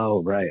realize,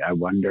 oh, right, I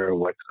wonder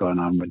what's going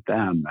on with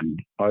them.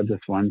 Or this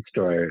one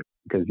story,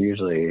 because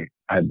usually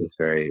I have this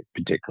very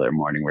particular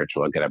morning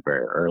ritual. I get up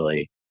very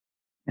early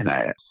and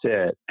I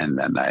sit, and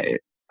then I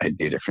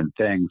do different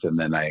things, and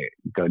then I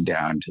go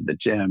down to the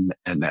gym.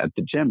 And at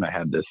the gym, I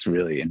had this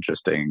really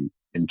interesting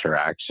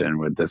interaction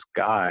with this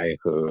guy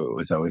who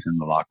was always in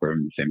the locker room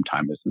at the same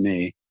time as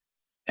me.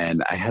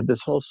 And I had this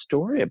whole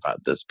story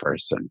about this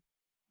person.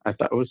 I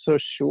was so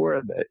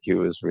sure that he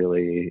was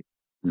really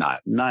not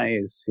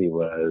nice. He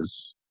was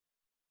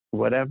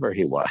whatever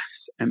he was.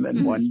 And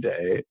then one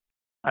day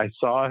I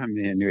saw him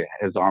and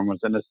his arm was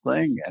in a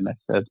sling. And I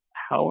said,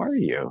 "How are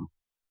you?"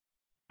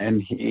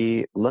 And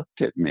he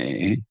looked at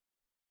me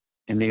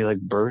and he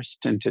burst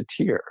into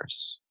tears.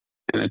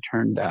 And it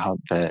turned out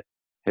that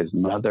his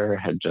mother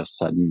had just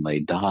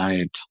suddenly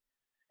died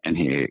and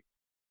he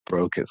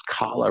broke his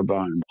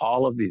collarbone.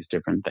 All of these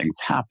different things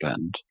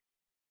happened.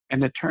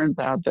 And it turns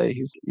out that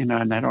he's, and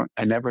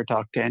I never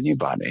talked to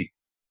anybody.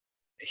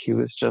 He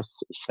was just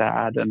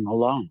sad and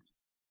alone.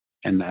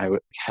 And I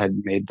had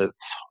made this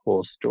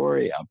whole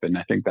story up. And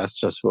I think that's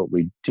just what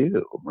we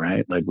do,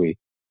 right? Like we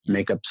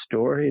make up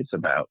stories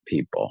about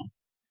people.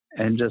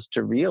 And just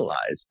to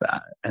realize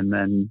that and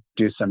then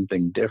do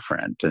something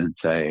different and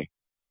say,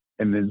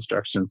 and the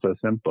instruction's so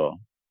simple,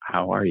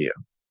 how are you?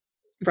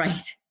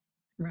 Right.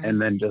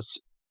 And then just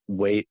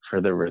wait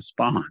for the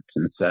response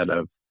instead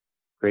of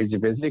crazy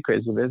busy,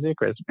 crazy busy,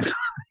 crazy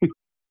busy.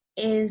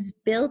 Is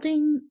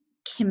building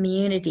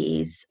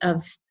communities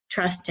of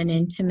trust and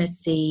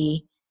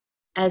intimacy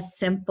as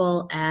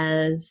simple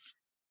as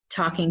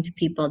talking to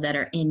people that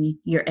are in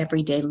your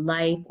everyday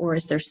life, or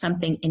is there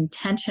something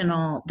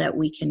intentional that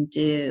we can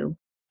do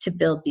to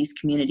build these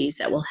communities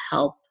that will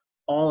help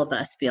all of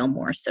us feel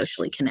more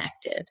socially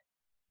connected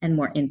and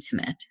more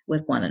intimate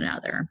with one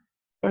another?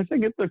 I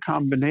think it's a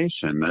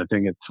combination. I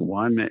think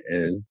one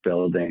is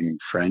building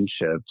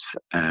friendships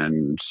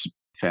and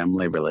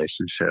family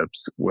relationships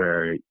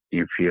where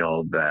you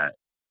feel that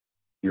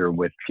you're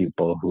with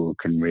people who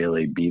can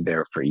really be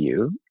there for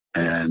you.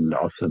 And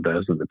also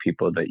those are the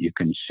people that you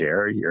can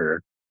share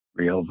your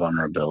real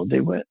vulnerability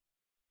with.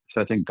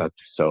 So I think that's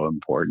so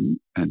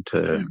important and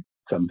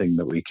something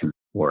that we can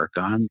work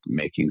on,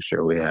 making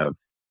sure we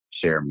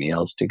share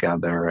meals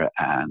together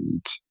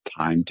and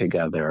time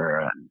together.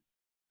 And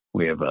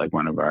we have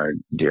one of our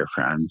dear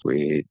friends,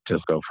 we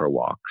just go for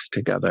walks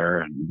together.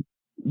 And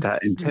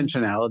that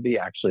intentionality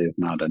actually is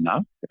not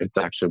enough. It's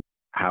actually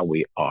how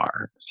we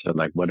are. So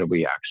what are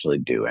we actually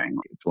doing?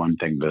 It's one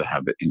thing to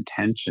have the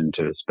intention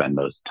to spend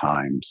those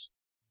times.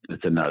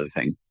 It's another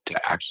thing to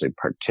actually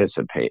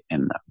participate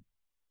in them.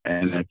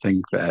 And I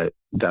think that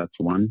that's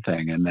one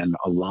thing. And then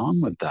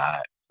along with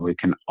that, we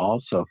can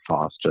also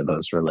foster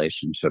those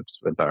relationships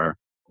with our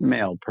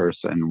mail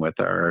person, with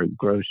our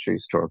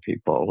grocery store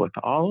people, with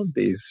all of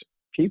these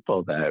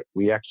people that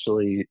we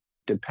actually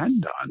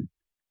depend on.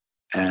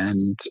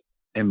 And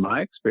in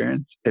my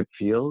experience, it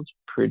feels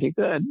pretty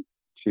good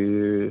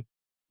to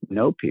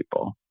know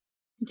people.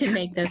 To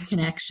make those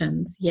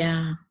connections.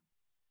 Yeah.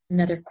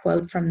 Another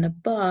quote from the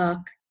book,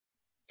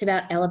 it's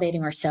about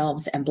elevating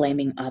ourselves and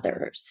blaming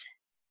others.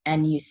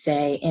 And you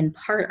say, in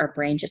part, our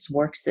brain just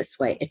works this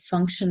way. It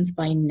functions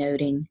by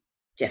noting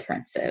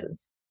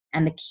differences.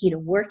 And the key to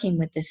working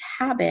with this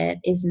habit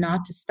is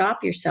not to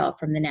stop yourself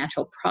from the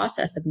natural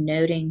process of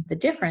noting the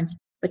difference,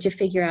 but to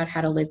figure out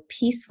how to live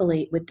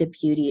peacefully with the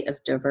beauty of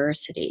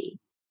diversity.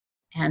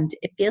 And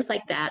it feels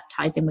like that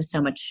ties in with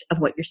so much of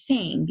what you're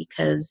saying,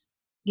 because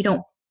you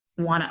don't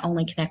want to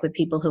only connect with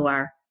people who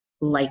are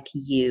like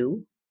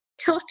you.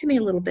 Talk to me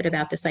a little bit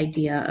about this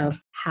idea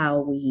of how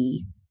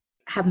we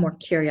have more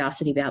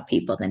curiosity about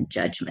people than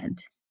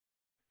judgment.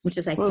 which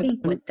is, I Well,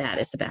 think, what that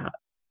is about.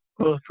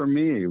 well, for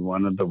me,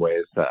 one of the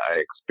ways that I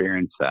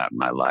experience that in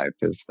my life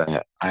is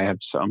that I have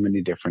so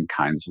many different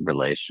kinds of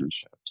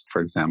relationships.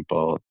 For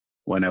example,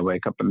 when I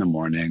wake up in the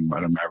morning,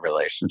 one of my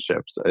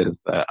relationships is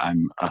that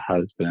I'm a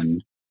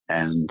husband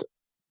and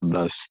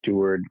the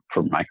steward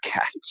for my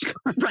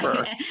cats.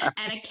 Right.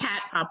 And a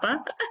cat,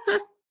 Papa.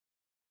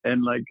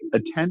 And like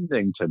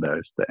attending to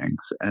those things.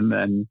 And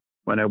then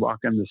when I walk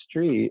on the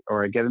street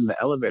or I get in the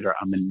elevator,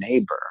 I'm a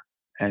neighbor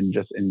and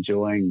just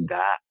enjoying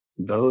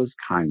those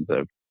kinds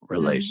of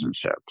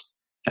relationships.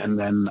 And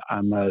then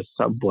I'm a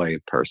subway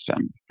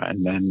person,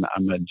 and then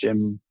I'm a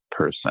gym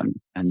person.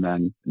 And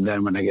then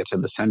when I get to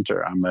the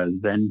center, I'm a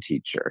Zen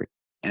teacher.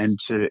 And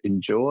to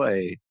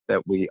enjoy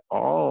that we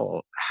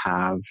all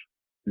have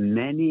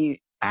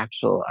many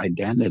actual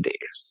identities,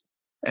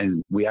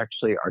 and we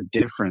actually are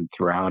different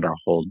throughout our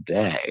whole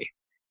day.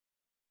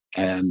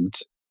 And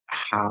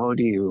how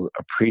do you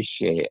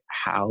appreciate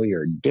how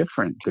you're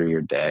different through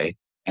your day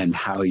and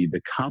how you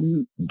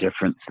become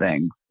different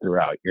things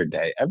throughout your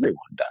day? Everyone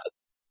does.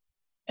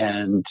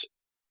 And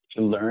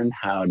to learn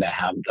how to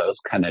have those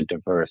kind of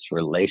diverse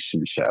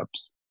relationships,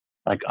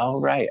 like, oh,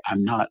 right,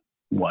 I'm not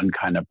one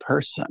kind of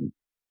person.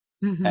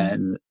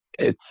 And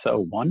it's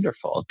so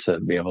wonderful to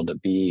be able to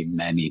be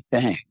many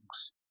things.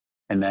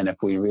 And then if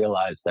we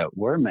realize that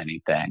we're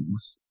many things,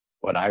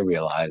 what I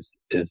realize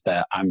is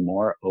that I'm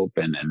more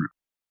open and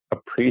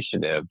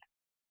appreciative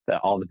that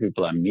all the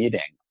people I'm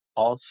meeting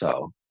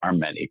also are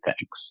many things.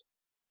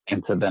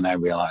 And so then I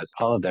realize,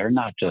 oh, they're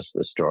not just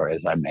the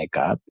stories I make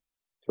up.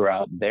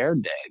 Throughout their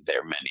day, there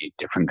are many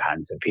different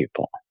kinds of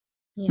people.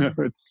 Yeah.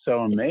 It's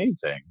so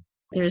amazing.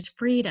 There's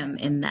freedom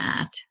in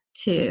that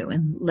too,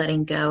 and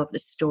letting go of the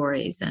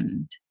stories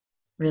and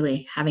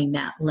really having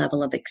that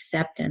level of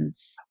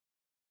acceptance.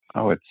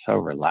 Oh, it's so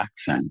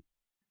relaxing.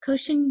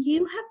 Koshin,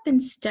 you have been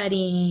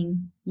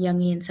studying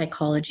Jungian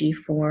psychology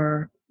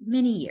for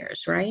many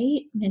years,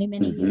 right?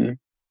 Many years.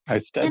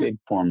 I studied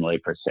formally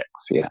for 6,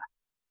 yeah.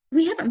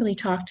 We haven't really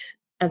talked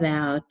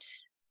about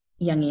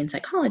Jungian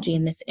psychology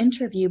in this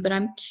interview, but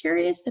I'm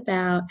curious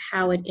about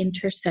how it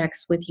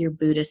intersects with your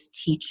Buddhist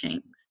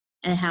teachings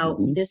and how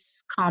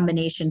this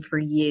combination for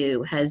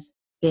you has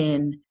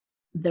been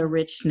the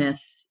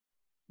richness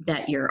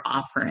that you're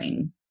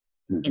offering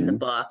in the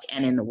book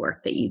and in the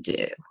work that you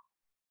do.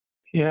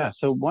 Yeah,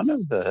 so one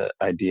of the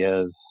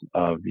ideas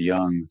of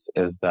Jung's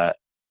is that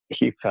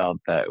he felt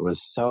that it was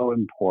so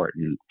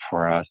important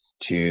for us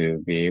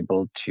to be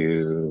able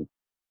to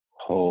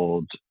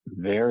hold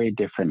very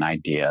different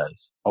ideas,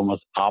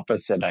 almost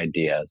opposite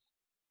ideas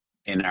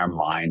in our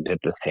mind at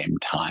the same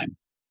time,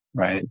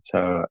 right?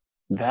 So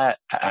that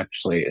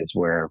actually is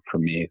where, for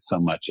me, so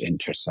much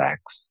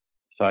intersects.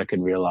 So I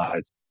could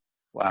realize,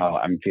 wow,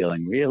 I'm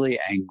feeling really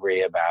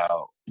angry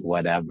about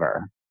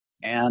whatever,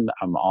 and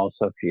I'm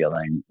also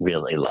feeling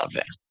really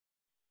loving.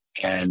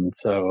 And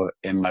so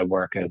in my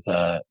work as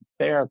a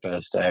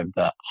therapist, I have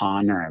the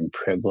honor and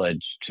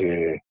privilege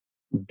to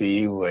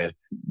be with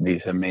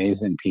these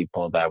amazing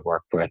people that I've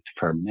worked with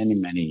for many,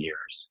 many years,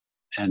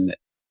 and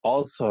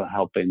also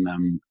helping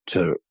them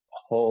to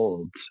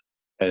hold,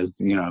 as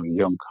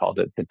Jung called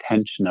it, the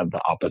tension of the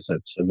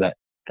opposites, so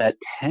that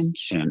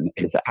tension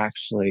is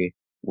actually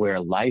where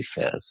life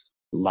is.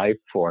 Life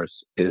force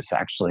is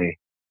actually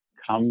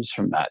comes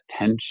from that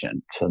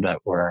tension, so that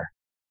we're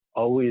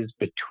always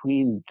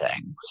between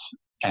things,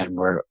 and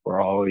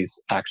we're always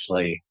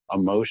actually,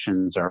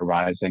 emotions are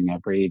rising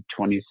every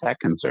 20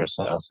 seconds or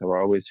so. So we're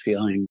always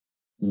feeling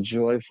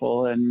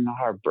joyful and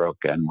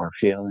heartbroken. We're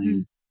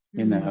feeling,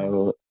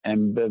 ambivalent,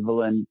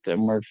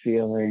 and we're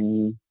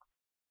feeling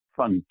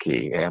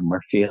funky, and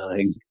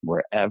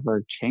we're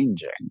ever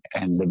changing.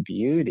 And the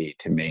beauty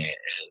to me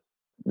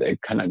is it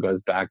kind of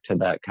goes back to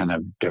that kind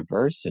of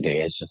diversity.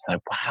 It's just like,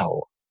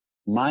 wow,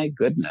 my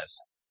goodness,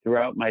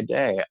 throughout my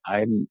day,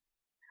 I'm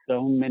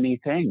so many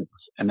things,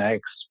 and I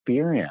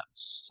experience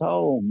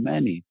so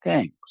many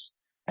things.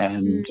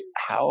 And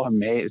how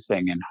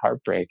amazing and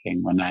heartbreaking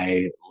when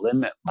I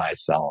limit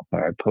myself,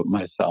 or I put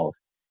myself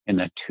in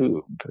a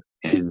tube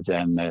in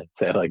Zen. That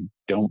say, like,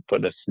 don't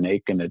put a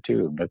snake in a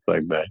tube. It's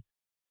like,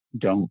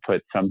 don't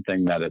put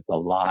something that is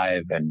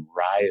alive and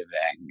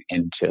writhing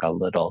into a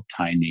little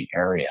tiny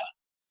area.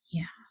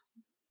 Yeah.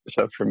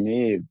 So for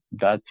me,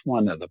 that's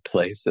one of the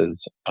places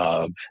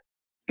of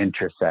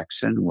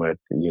intersection with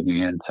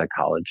Jungian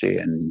psychology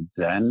and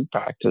Zen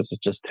practice, is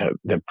just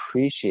the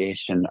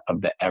appreciation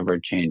of the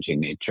ever-changing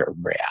nature of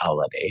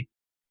reality.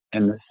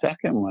 And the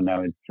second one I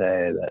would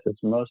say that is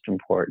most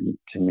important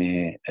to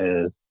me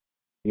is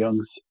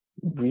Jung's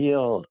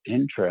real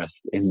interest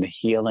in the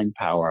healing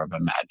power of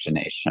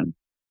imagination,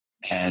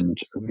 and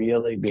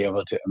really be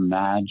able to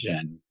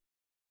imagine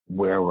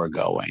where we're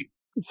going.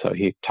 So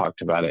he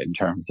talked about it in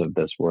terms of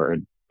this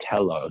word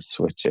telos,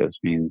 which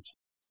means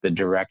the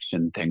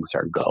direction things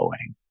are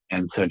going.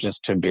 And so just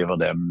to be able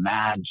to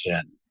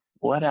imagine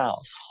what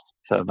else.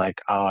 So like,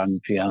 oh,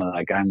 I'm feeling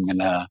like I'm going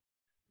to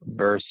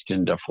burst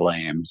into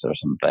flames or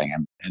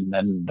something. And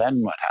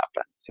then what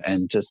happens?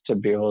 And just to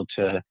be able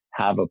to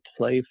have a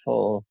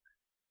playful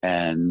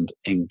and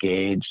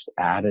engaged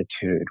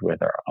attitude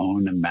with our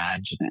own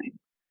imagining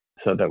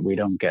so that we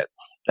don't get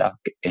stuck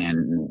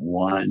in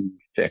one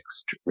fixed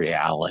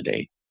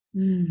reality,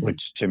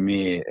 which to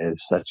me is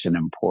such an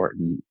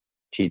important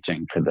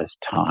teaching for this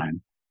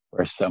time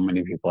where so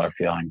many people are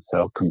feeling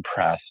so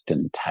compressed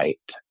and tight.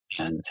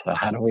 And so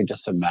how do we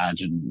just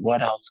imagine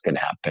what else could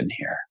happen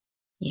here?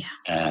 Yeah.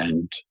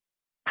 And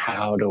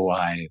how do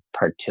I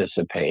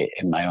participate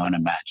in my own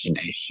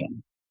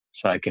imagination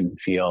so I can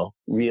feel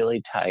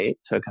really tight?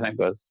 So it kind of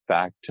goes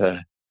back to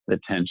the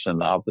tension of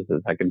the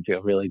opposites. I can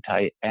feel really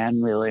tight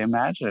and really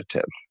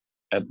imaginative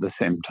at the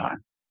same time,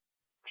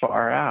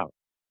 far out.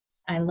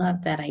 I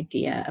love that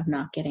idea of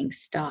not getting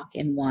stuck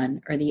in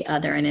one or the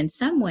other. And in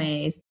some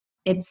ways,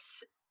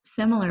 it's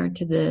similar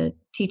to the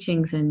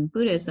teachings in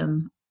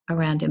Buddhism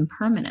around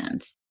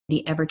impermanence,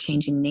 the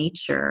ever-changing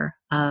nature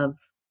of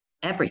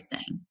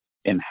everything.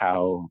 And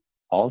how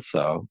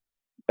also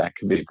that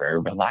can be very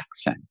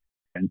relaxing.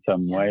 In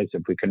some ways,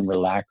 if we can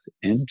relax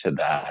into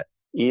that,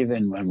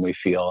 even when we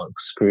feel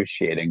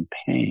excruciating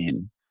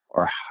pain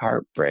or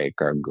heartbreak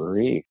or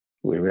grief,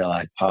 we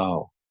realize,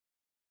 oh,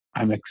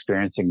 I'm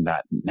experiencing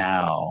that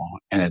now,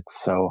 and it's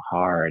so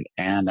hard,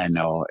 and I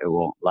know it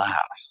won't last.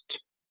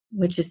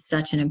 Which is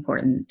such an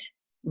important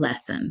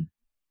lesson.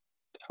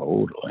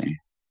 Totally.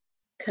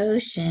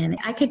 Koshin,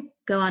 I could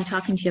go on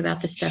talking to you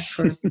about this stuff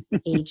for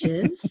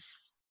ages.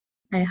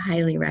 I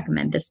highly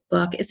recommend this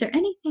book. Is there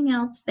anything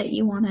else that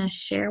you want to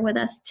share with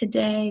us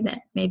today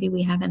that maybe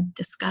we haven't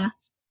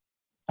discussed?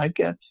 I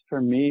guess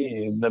for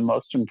me, the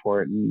most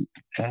important,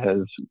 as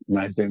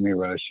Maizumi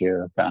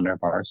Roshi, founder of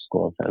our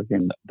school, says,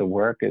 the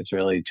work is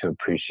really to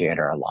appreciate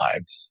our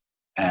lives.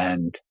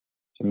 And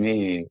to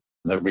me,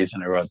 the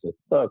reason I wrote this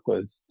book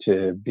was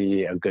to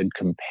be a good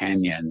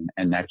companion.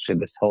 And actually,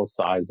 this whole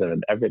size of it,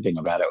 everything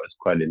about it was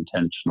quite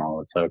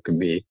intentional. So it could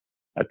be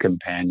a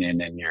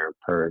companion in your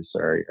purse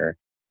or your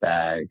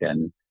bag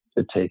and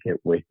to take it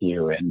with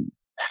you. And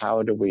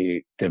how do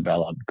we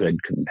develop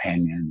good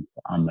companions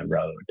on the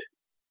road?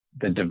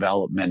 The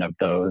development of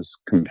those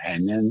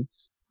companions,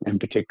 in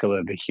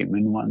particular the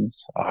human ones,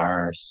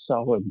 are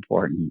so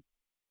important.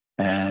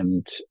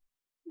 And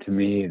to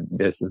me,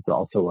 this is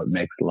also what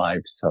makes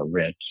life so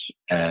rich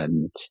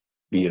and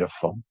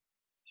beautiful.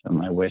 So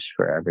my wish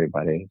for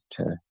everybody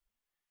to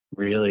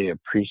really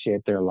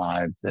appreciate their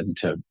lives and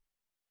to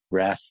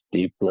rest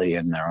deeply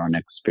in their own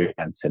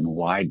experience and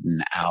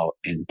widen out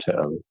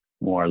into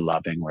more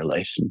loving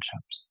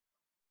relationships.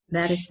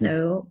 That is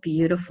so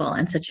beautiful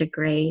and such a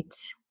great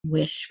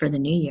wish for the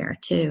new year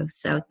too.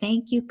 So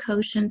thank you,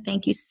 Koshin.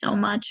 Thank you so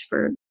much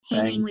for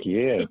hanging with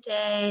me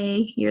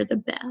today. You're the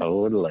best.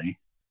 Totally.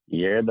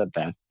 You're the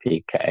best,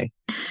 PK.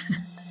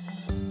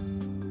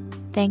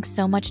 Thanks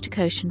so much to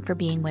Koshin for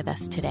being with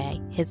us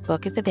today. His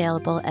book is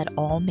available at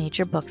all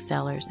major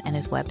booksellers and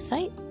his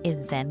website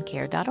is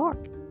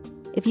zencare.org.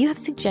 If you have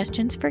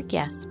suggestions for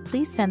guests,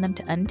 please send them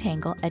to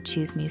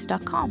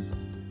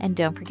untangle@choosemuse.com. And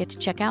don't forget to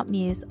check out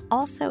Muse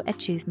also at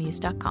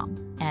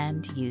choosemuse.com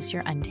and use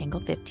your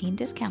Untangle 15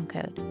 discount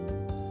code.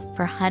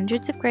 For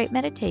hundreds of great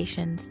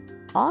meditations,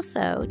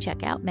 also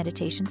check out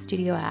Meditation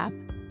Studio app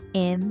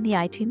in the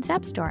iTunes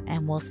App Store,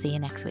 and we'll see you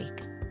next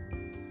week.